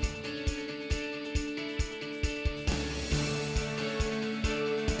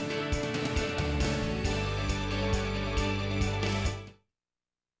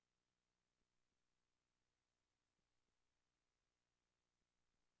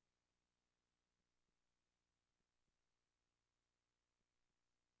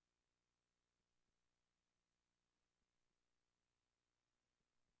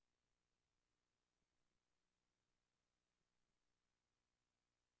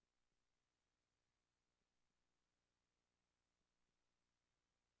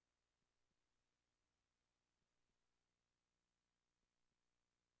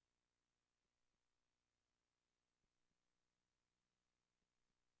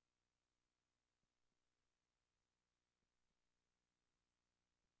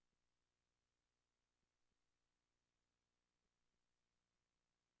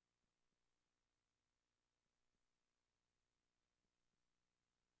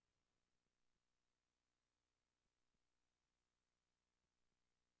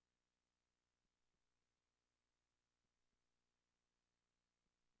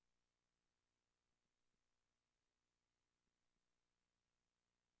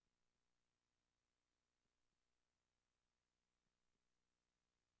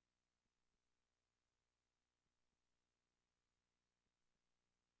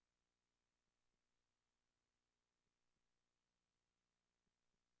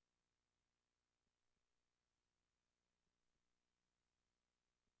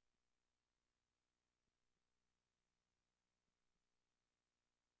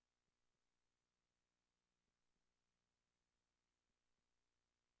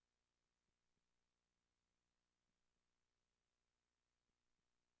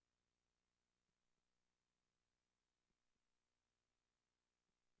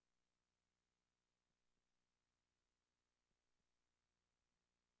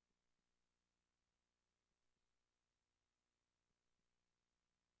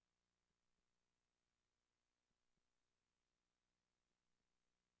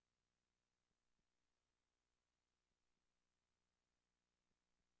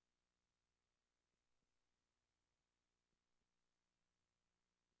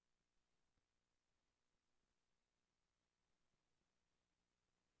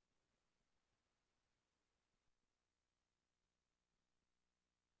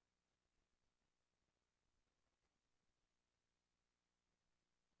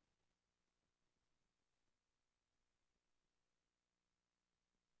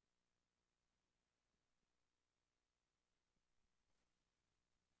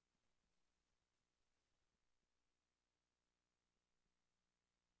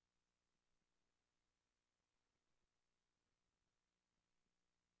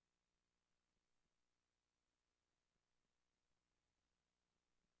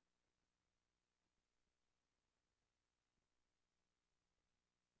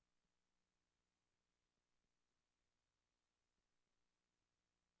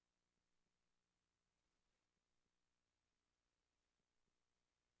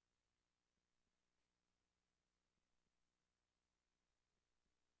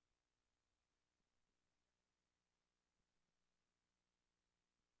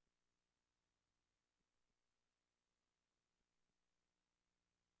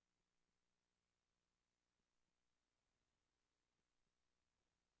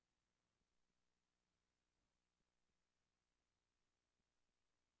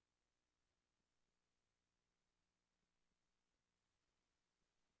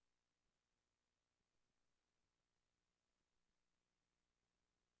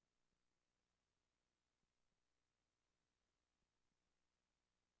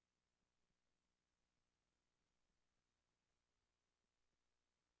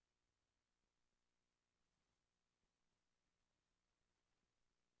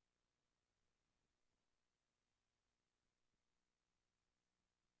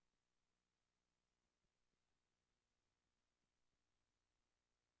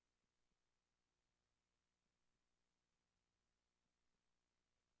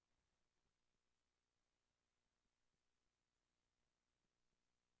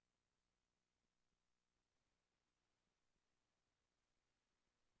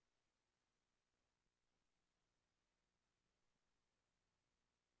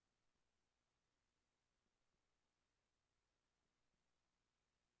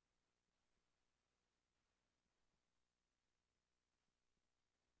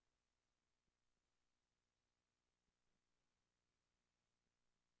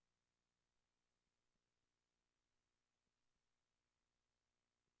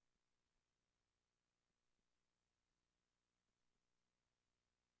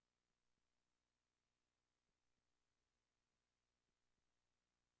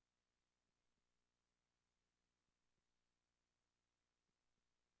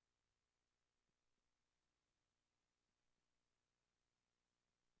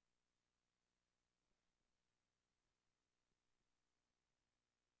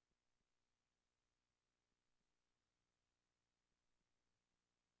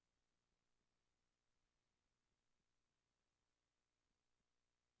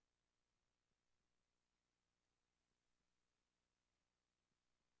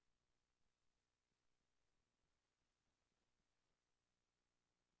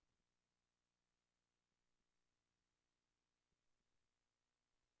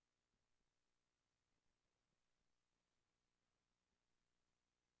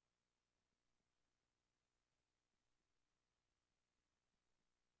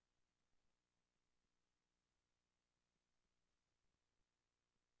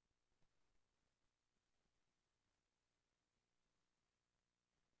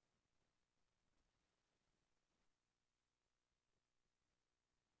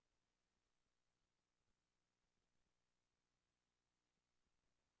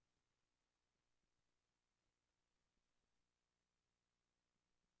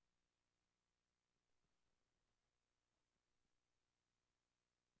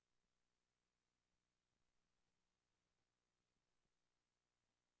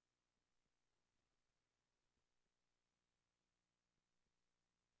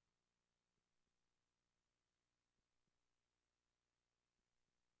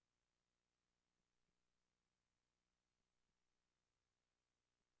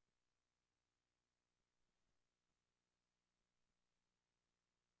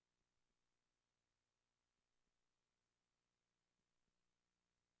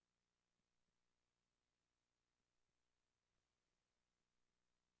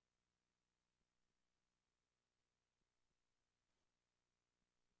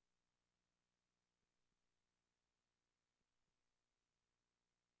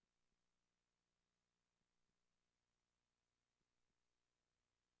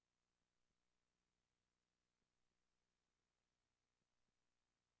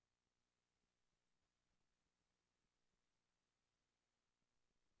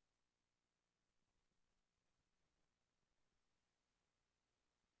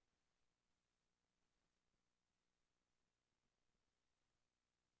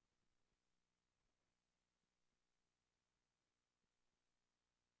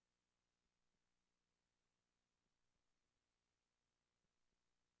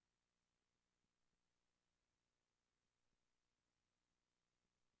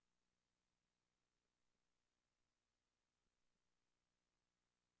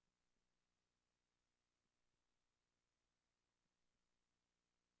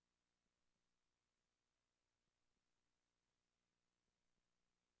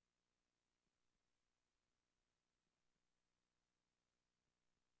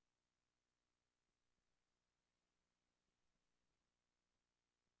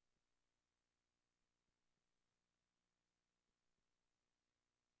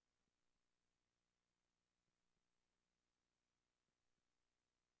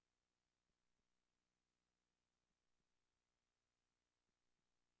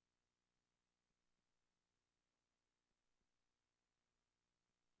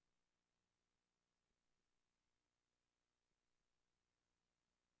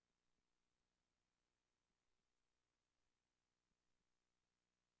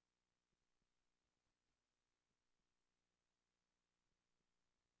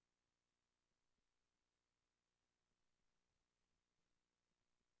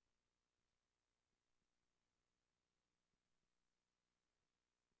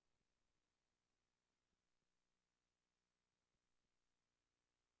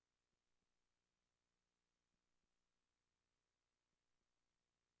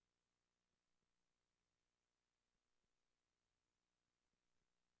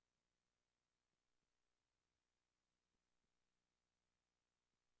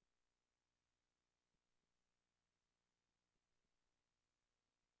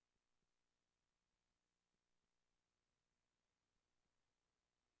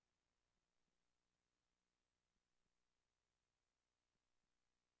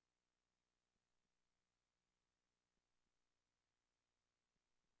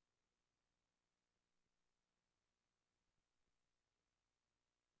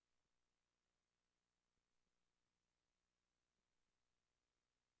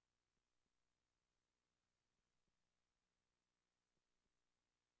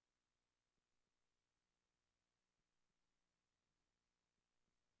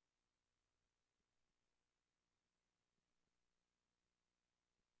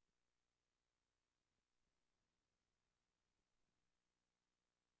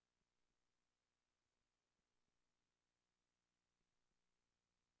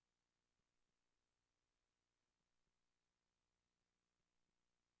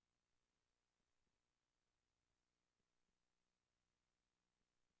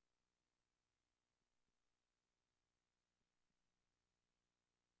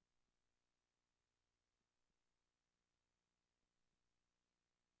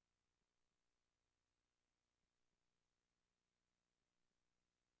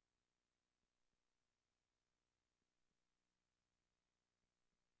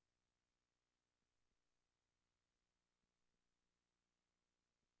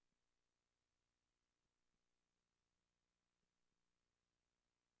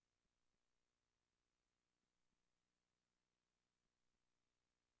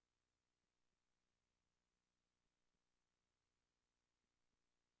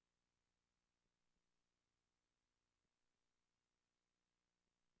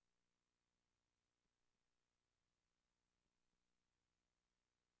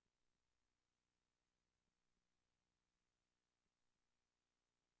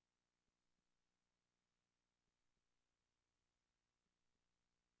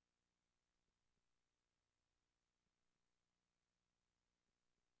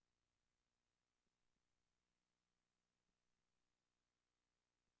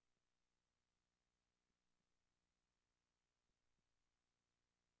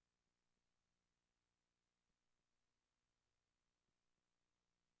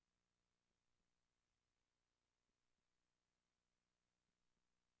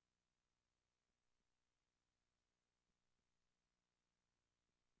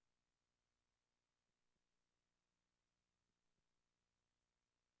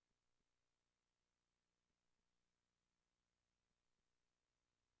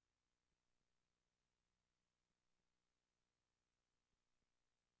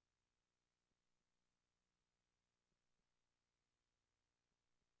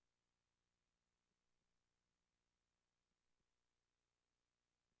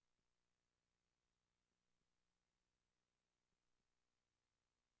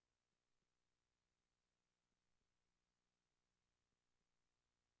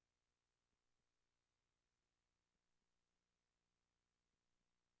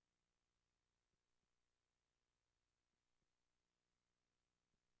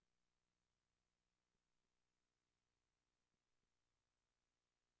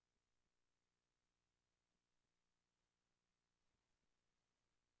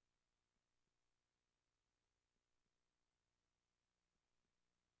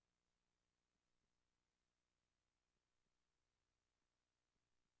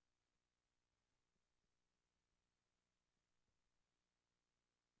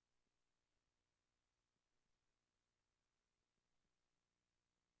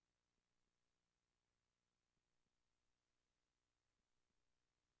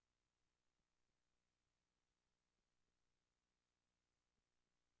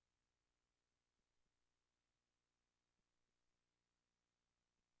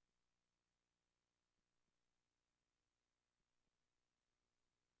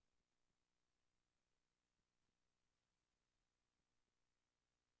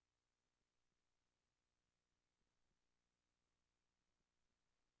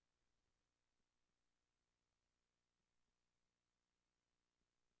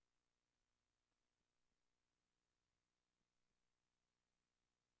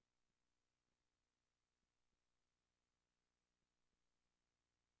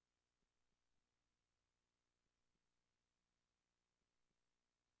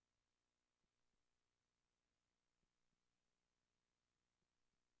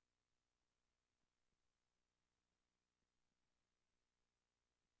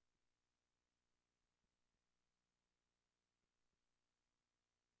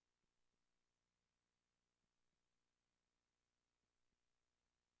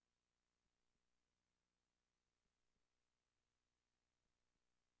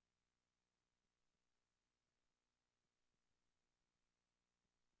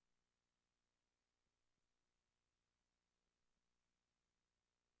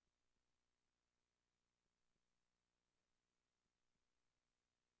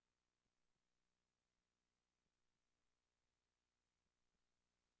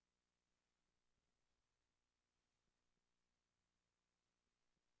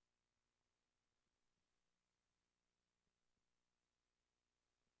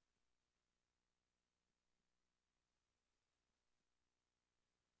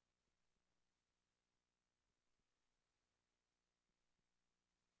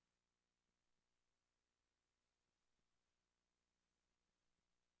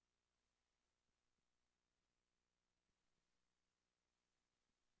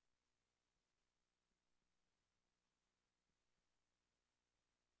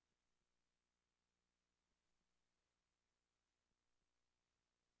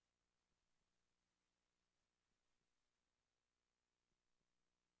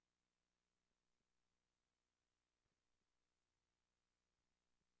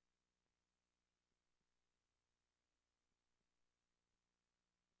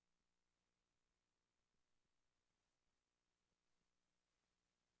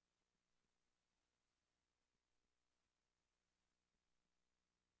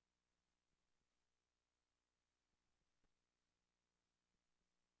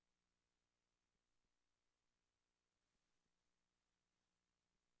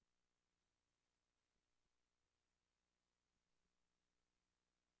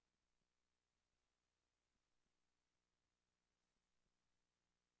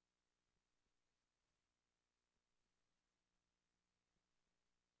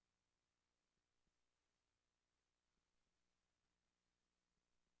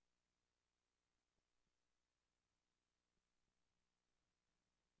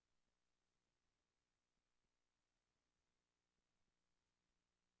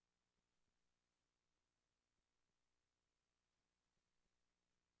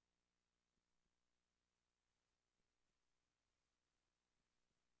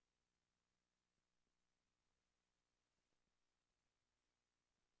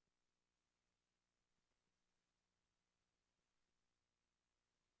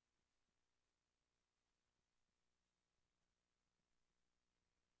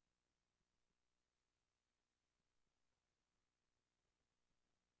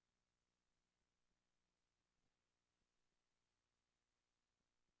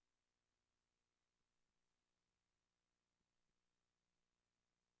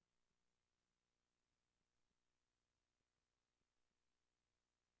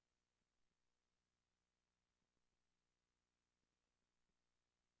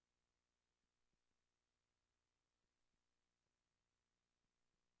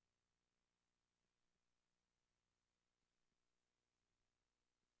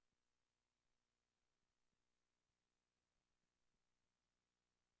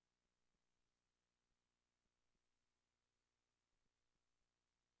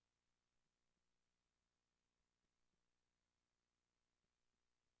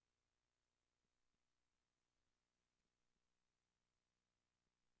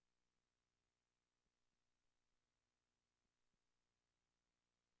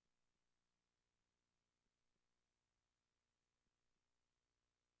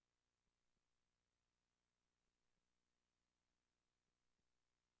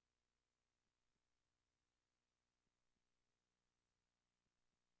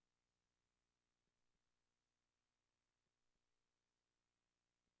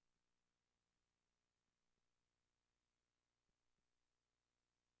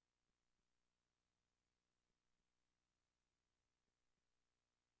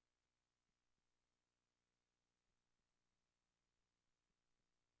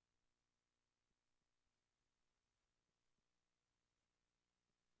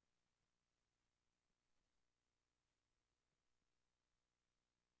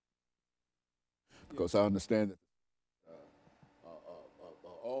 because I understand that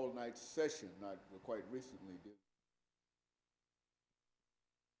all-night session, not quite recently, did.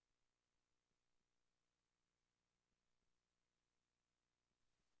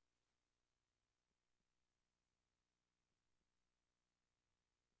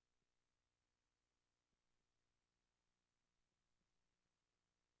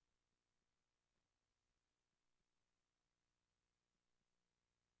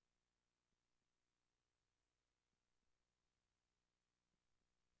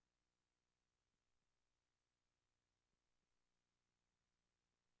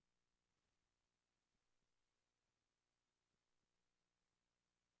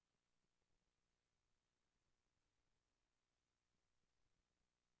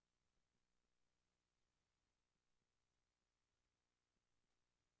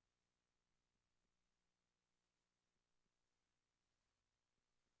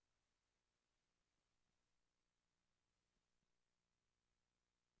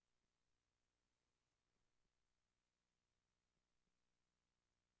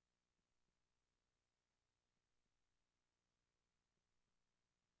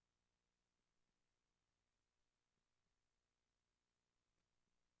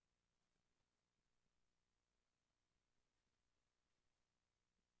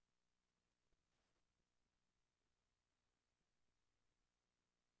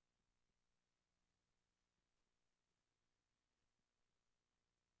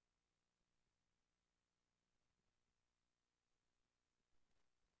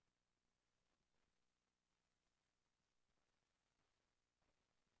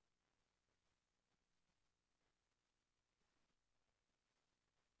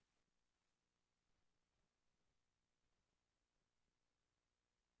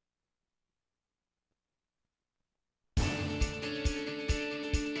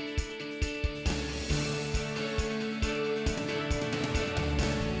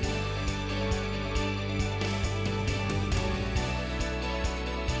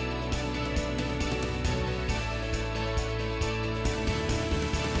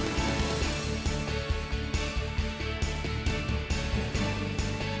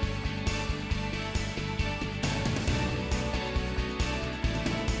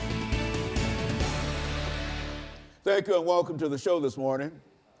 Thank you and welcome to the show this morning.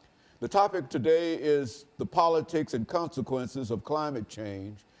 The topic today is the politics and consequences of climate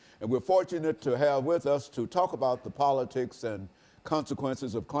change. And we're fortunate to have with us to talk about the politics and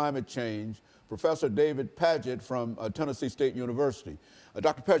consequences of climate change, Professor DrDPadgett from Tennessee State University.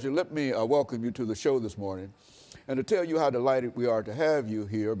 Dr. Padgett, let me welcome you to the show this morning and to tell you how delighted we are to have you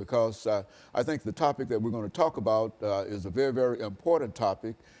here, because I think the topic that we're going to talk about is a very, very important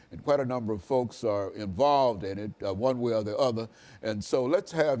topic, and quite a number of folks are involved in it one way or the other. And so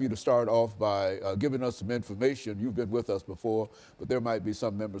let's have you to start off by giving us some information. You've been with us before, but there might be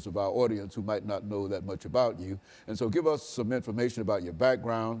some members of our audience who might not know that much about you. And so give us some information about your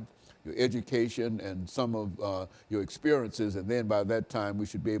background, your education, and some of your experiences, and then by that time we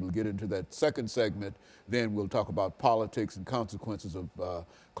should be able to get into that second segment. Then we'll talk about politics and consequences of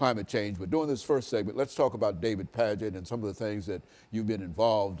climate change. But during this first segment, let's talk about DrDPadgett and some of the things that you've been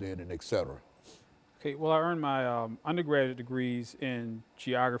involved in, and et cetera. Okay, well, I earned my undergraduate degrees in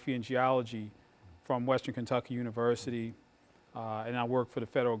geography and geology from Western Kentucky University, and I worked for the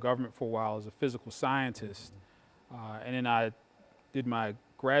federal government for a while as a physical scientist. And then I did my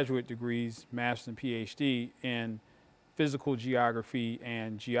graduate degrees, master's and PhD, in physical geography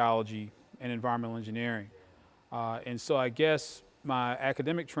and geology and environmental engineering. And so I guess my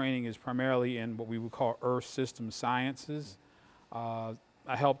academic training is primarily in what we would call Earth System Sciences. I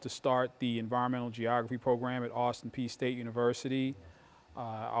helped to start the environmental geography program at Austin Peay State University.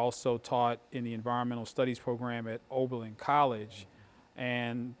 I also taught in the environmental studies program at Oberlin College.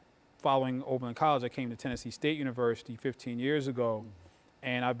 And following Oberlin College, I came to Tennessee State University 15 years ago.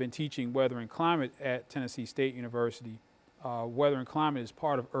 And I've been teaching weather and climate at Tennessee State University. Weather and climate is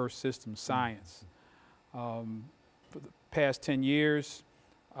part of Earth System Science. For the past 10 years,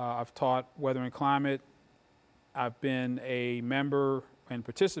 I've taught weather and climate. I've been a member and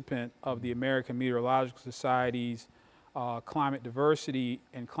participant of the American Meteorological Society's climate diversity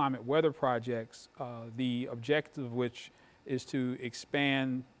and climate weather projects, the objective of which is to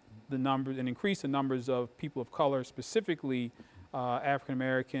expand the numbers and increase the numbers of people of color, specifically African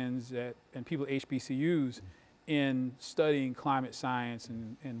Americans and people at HBCUs, in studying climate science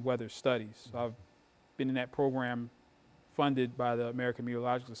and weather studies. So I've been in that program funded by the American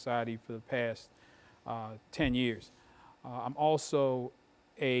Meteorological Society for the past 10 years. I'm also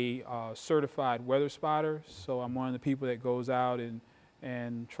a certified weather spotter, so I'm one of the people that goes out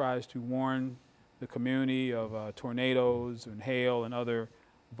and tries to warn the community of tornadoes and hail and other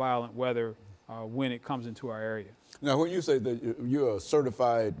violent weather when it comes into our area. Now, when you say that you're a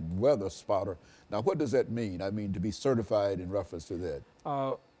certified weather spotter, now what does that mean? I mean, to be certified in reference to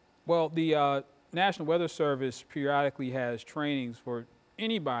that? Well, the National Weather Service periodically has trainings for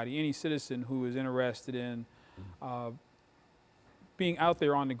anybody, any citizen who is interested in being out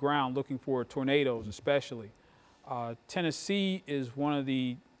there on the ground looking for tornadoes especially. Tennessee is one of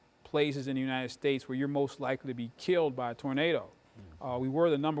the places in the United States where you're most likely to be killed by a tornado. We were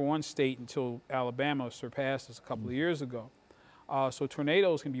the #1 state until Alabama surpassed us a couple of years ago. So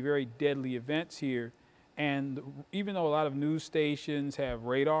tornadoes can be very deadly events here. And even though a lot of news stations have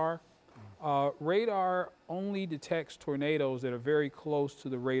radar, radar only detects tornadoes that are very close to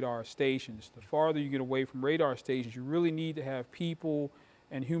the radar stations. The farther you get away from radar stations, you really need to have people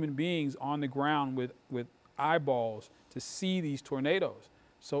and human beings on the ground with eyeballs to see these tornadoes.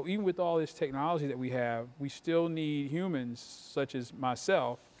 So even with all this technology that we have, we still need humans, such as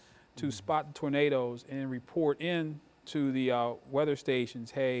myself, to spot the tornadoes and report in to the weather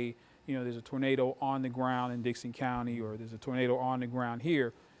stations, hey, you know, there's a tornado on the ground in Dixon County, or there's a tornado on the ground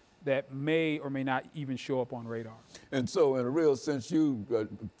here, that may or may not even show up on radar. And so in a real sense, you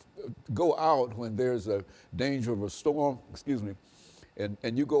go out when there's a danger of a storm, excuse me,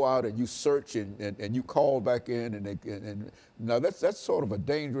 and you go out and you search and you call back in, and now that's sort of a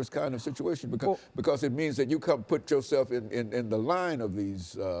dangerous kind of situation, because it means that you come put yourself in the line of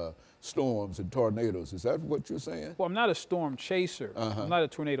these storms and tornadoes. Is that what you're saying? Well, I'm not a storm chaser. I'm not a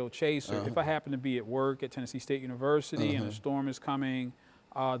tornado chaser. If I happen to be at work at Tennessee State University and a storm is coming,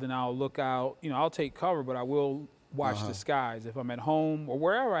 then I'll look out. You know, I'll take cover, but I will watch the skies. If I'm at home or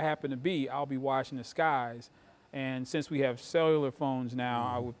wherever I happen to be, I'll be watching the skies. And since we have cellular phones now,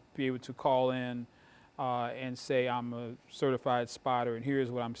 I would be able to call in and say I'm a certified spotter, and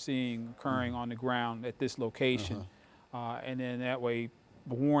here's what I'm seeing occurring on the ground at this location. And then that way,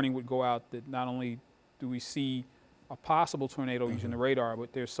 the warning would go out that not only do we see a possible tornado using the radar,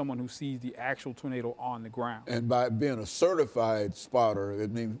 but there's someone who sees the actual tornado on the ground. And by being a certified spotter,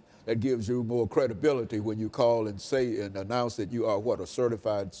 it means that gives you more credibility when you call and say and announce that you are what, a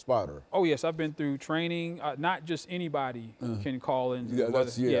certified spotter. Oh yes, I've been through training. Not just anybody can call in. Yeah,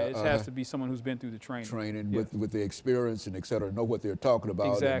 it has to be someone who's been through the training. Training with the experience and et cetera, know what they're talking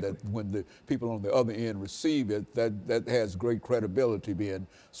about. Exactly. And that when the people on the other end receive it, that has great credibility being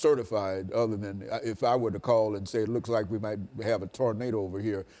certified, other than if I were to call and say, it looks like we might have a tornado over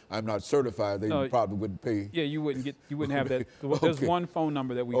here, I'm not certified, they probably wouldn't pay. Yeah, you wouldn't have that. There's one phone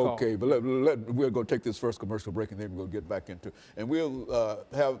number that we call. Okay, but we'll go take this first commercial break, and then we'll get back into, and we'll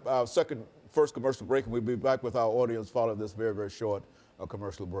have our first commercial break, and we'll be back with our audience following this very, very short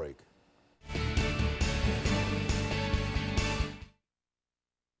commercial break.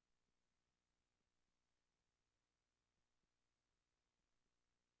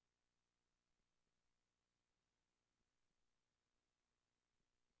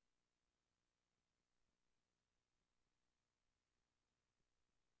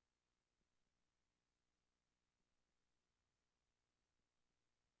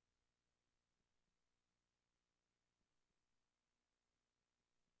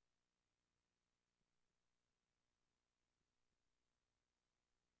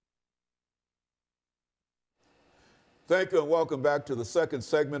 Thank you and welcome back to the second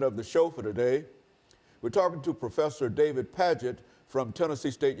segment of the show for today. We're talking to Professor DrDPadgett from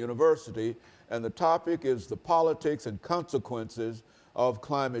Tennessee State University, and the topic is the politics and consequences of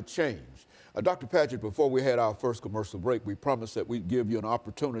climate change. Dr. Padgett, before we had our first commercial break, we promised that we'd give you an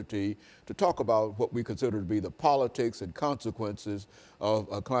opportunity to talk about what we consider to be the politics and consequences of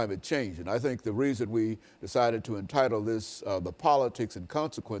climate change. And I think the reason we decided to entitle this The Politics and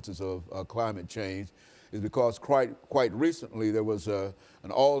Consequences of Climate Change is because quite recently there was an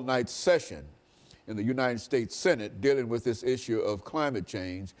all-night session in the United States Senate dealing with this issue of climate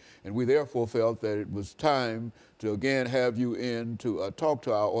change, and we therefore felt that it was time to again have you in to talk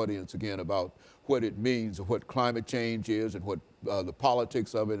to our audience again about what it means, or what climate change is, and what the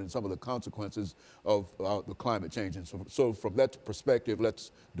politics of it, and some of the consequences of the climate change. And so from that perspective,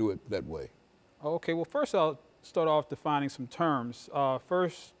 let's do it that way. Okay, well first I'll start off defining some terms.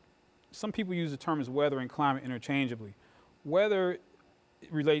 First, some people use the terms weather and climate interchangeably. Weather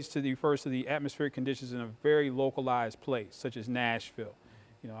refers to the atmospheric conditions in a very localized place, such as Nashville,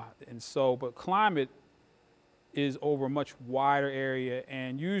 but climate is over a much wider area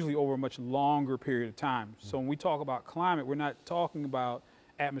and usually over a much longer period of time. So when we talk about climate, we're not talking about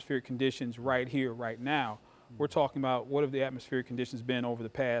atmospheric conditions right here, right now. We're talking about what have the atmospheric conditions been over the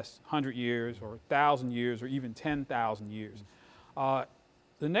past 100 years or 1,000 years or even 10,000 years.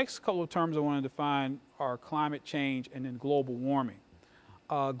 The next couple of terms I want to define are climate change and then global warming.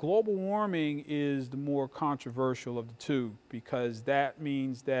 Global warming is the more controversial of the two, because that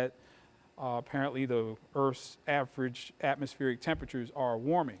means that apparently the Earth's average atmospheric temperatures are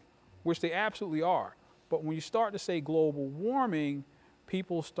warming, which they absolutely are. But when you start to say global warming,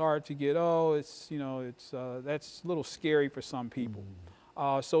 people start to get, oh, it's, you know, that's a little scary for some people.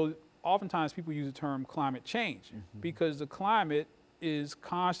 So oftentimes people use the term climate change because the climate is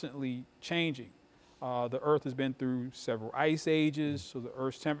constantly changing. The Earth has been through several ice ages, so the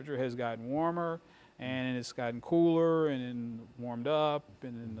Earth's temperature has gotten warmer, and it's gotten cooler, and then warmed up,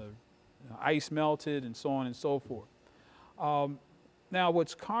 and then the ice melted, and so on and so forth. Now,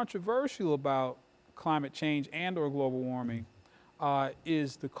 what's controversial about climate change and/or global warming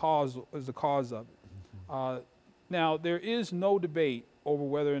is the cause of it. Now, there is no debate over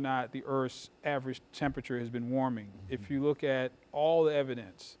whether or not the Earth's average temperature has been warming. If you look at all the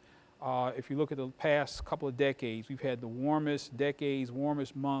evidence, if you look at the past couple of decades, we've had the warmest decades,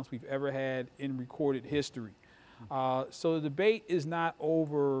 warmest months we've ever had in recorded history. So the debate is not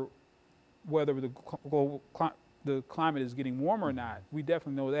over whether the climate is getting warmer or not. We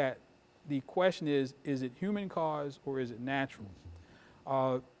definitely know that. The question is it human caused or is it natural?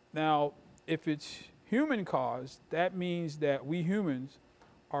 Now, if it's human caused, that means that we humans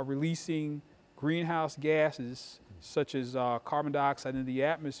are releasing greenhouse gases such as carbon dioxide into the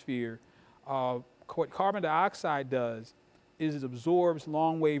atmosphere. What carbon dioxide does is it absorbs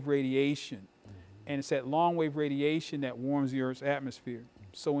long-wave radiation, and it's that long-wave radiation that warms the Earth's atmosphere.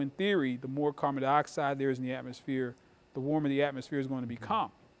 So in theory, the more carbon dioxide there is in the atmosphere, the warmer the atmosphere is going to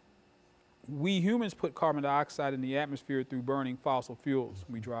become. We humans put carbon dioxide in the atmosphere through burning fossil fuels.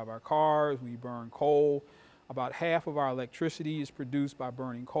 We drive our cars, we burn coal. About half of our electricity is produced by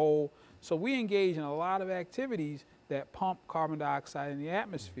burning coal. So we engage in a lot of activities that pump carbon dioxide in the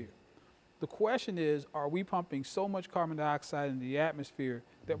atmosphere. The question is, are we pumping so much carbon dioxide in the atmosphere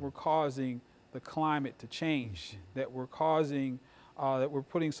that we're causing the climate to change, that we're causing, that we're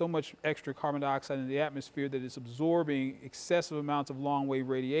putting so much extra carbon dioxide in the atmosphere that it's absorbing excessive amounts of long-wave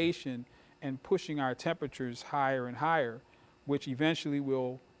radiation and pushing our temperatures higher and higher, which eventually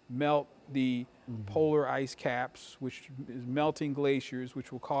will melt the polar ice caps, which is melting glaciers,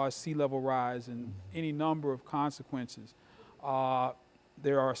 which will cause sea level rise and any number of consequences.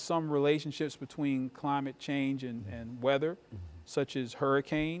 There are some relationships between climate change and weather, such as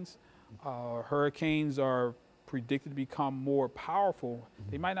hurricanes. Hurricanes are predicted to become more powerful.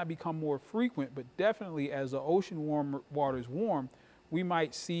 They might not become more frequent, but definitely as the ocean waters warm, we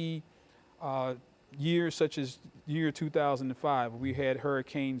might see years such as year 2005, we had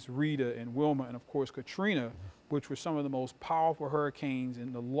hurricanes Rita and Wilma and of course Katrina, which were some of the most powerful hurricanes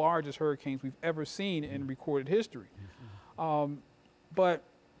and the largest hurricanes we've ever seen in recorded history. But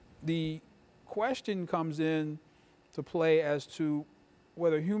the question comes in to play as to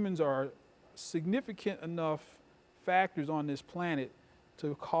whether humans are significant enough factors on this planet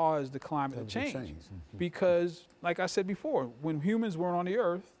to cause the climate to change. Because, like I said before, when humans weren't on the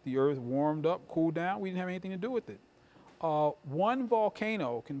Earth warmed up, cooled down, we didn't have anything to do with it. One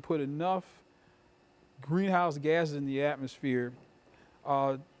volcano can put enough greenhouse gases in the atmosphere,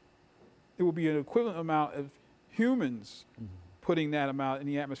 it will be an equivalent amount of humans putting that amount in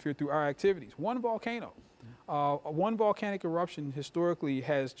the atmosphere through our activities. One volcano. One volcanic eruption historically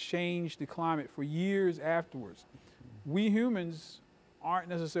has changed the climate for years afterwards. We humans aren't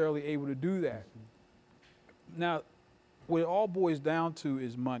necessarily able to do that. Now, what it all boils down to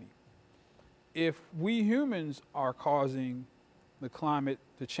is money. If we humans are causing the climate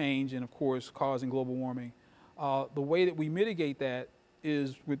to change and of course causing global warming, the way that we mitigate that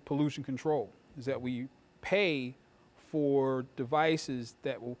is with pollution control, is that we pay for devices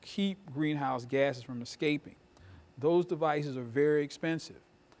that will keep greenhouse gases from escaping. Those devices are very expensive.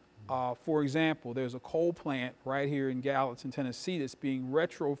 For example, there's a coal plant right here in Gallatin, Tennessee that's being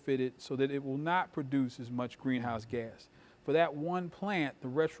retrofitted so that it will not produce as much greenhouse gas. For that one plant, the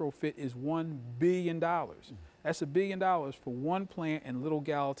retrofit is $1 billion. That's $1 billion for one plant in Little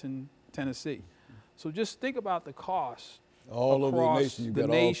Gallatin, Tennessee. So just think about the cost all across over the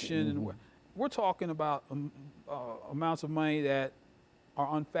nation. We're talking about amounts of money that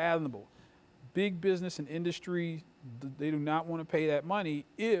are unfathomable. Big business and industry, they do not want to pay that money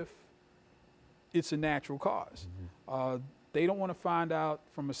if it's a natural cause. They don't want to find out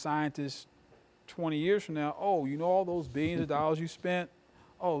from a scientist 20 years from now, oh, you know all those billions of dollars you spent?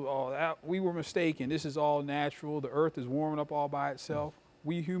 We were mistaken. This is all natural. The Earth is warming up all by itself.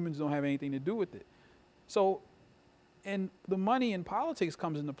 We humans don't have anything to do with it. So, and the money in politics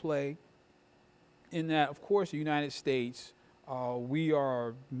comes into play in that, of course, the United States We are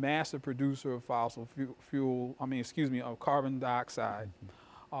a massive producer of fossil of carbon dioxide.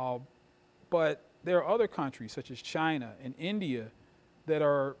 But there are other countries such as China and India that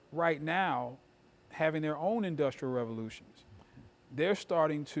are right now having their own industrial revolutions. They're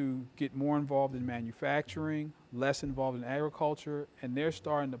starting to get more involved in manufacturing, less involved in agriculture, and they're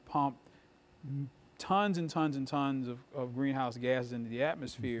starting to pump tons and tons and tons of greenhouse gases into the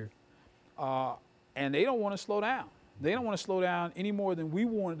atmosphere. And they don't want to slow down. They don't want to slow down any more than we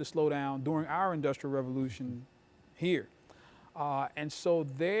wanted to slow down during our industrial revolution here. And so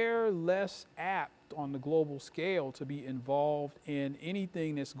they're less apt on the global scale to be involved in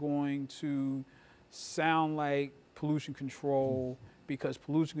anything that's going to sound like pollution control, because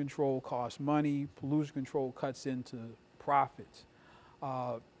pollution control costs money, pollution control cuts into profits.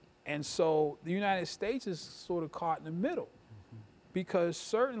 And so the United States is sort of caught in the middle, because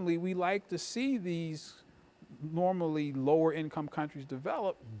certainly we like to see these normally lower income countries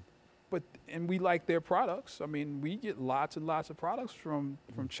develop, and we like their products. I mean, we get lots and lots of products from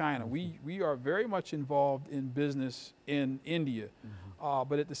China. We are very much involved in business in India,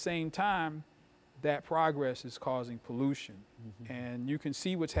 but at the same time, that progress is causing pollution. And you can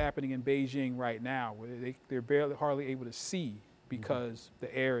see what's happening in Beijing right now, where they're hardly able to see because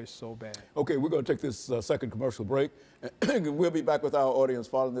the air is so bad. Okay, we're going to take this second commercial break, and we'll be back with our audience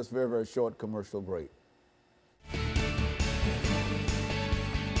following this very, very short commercial break.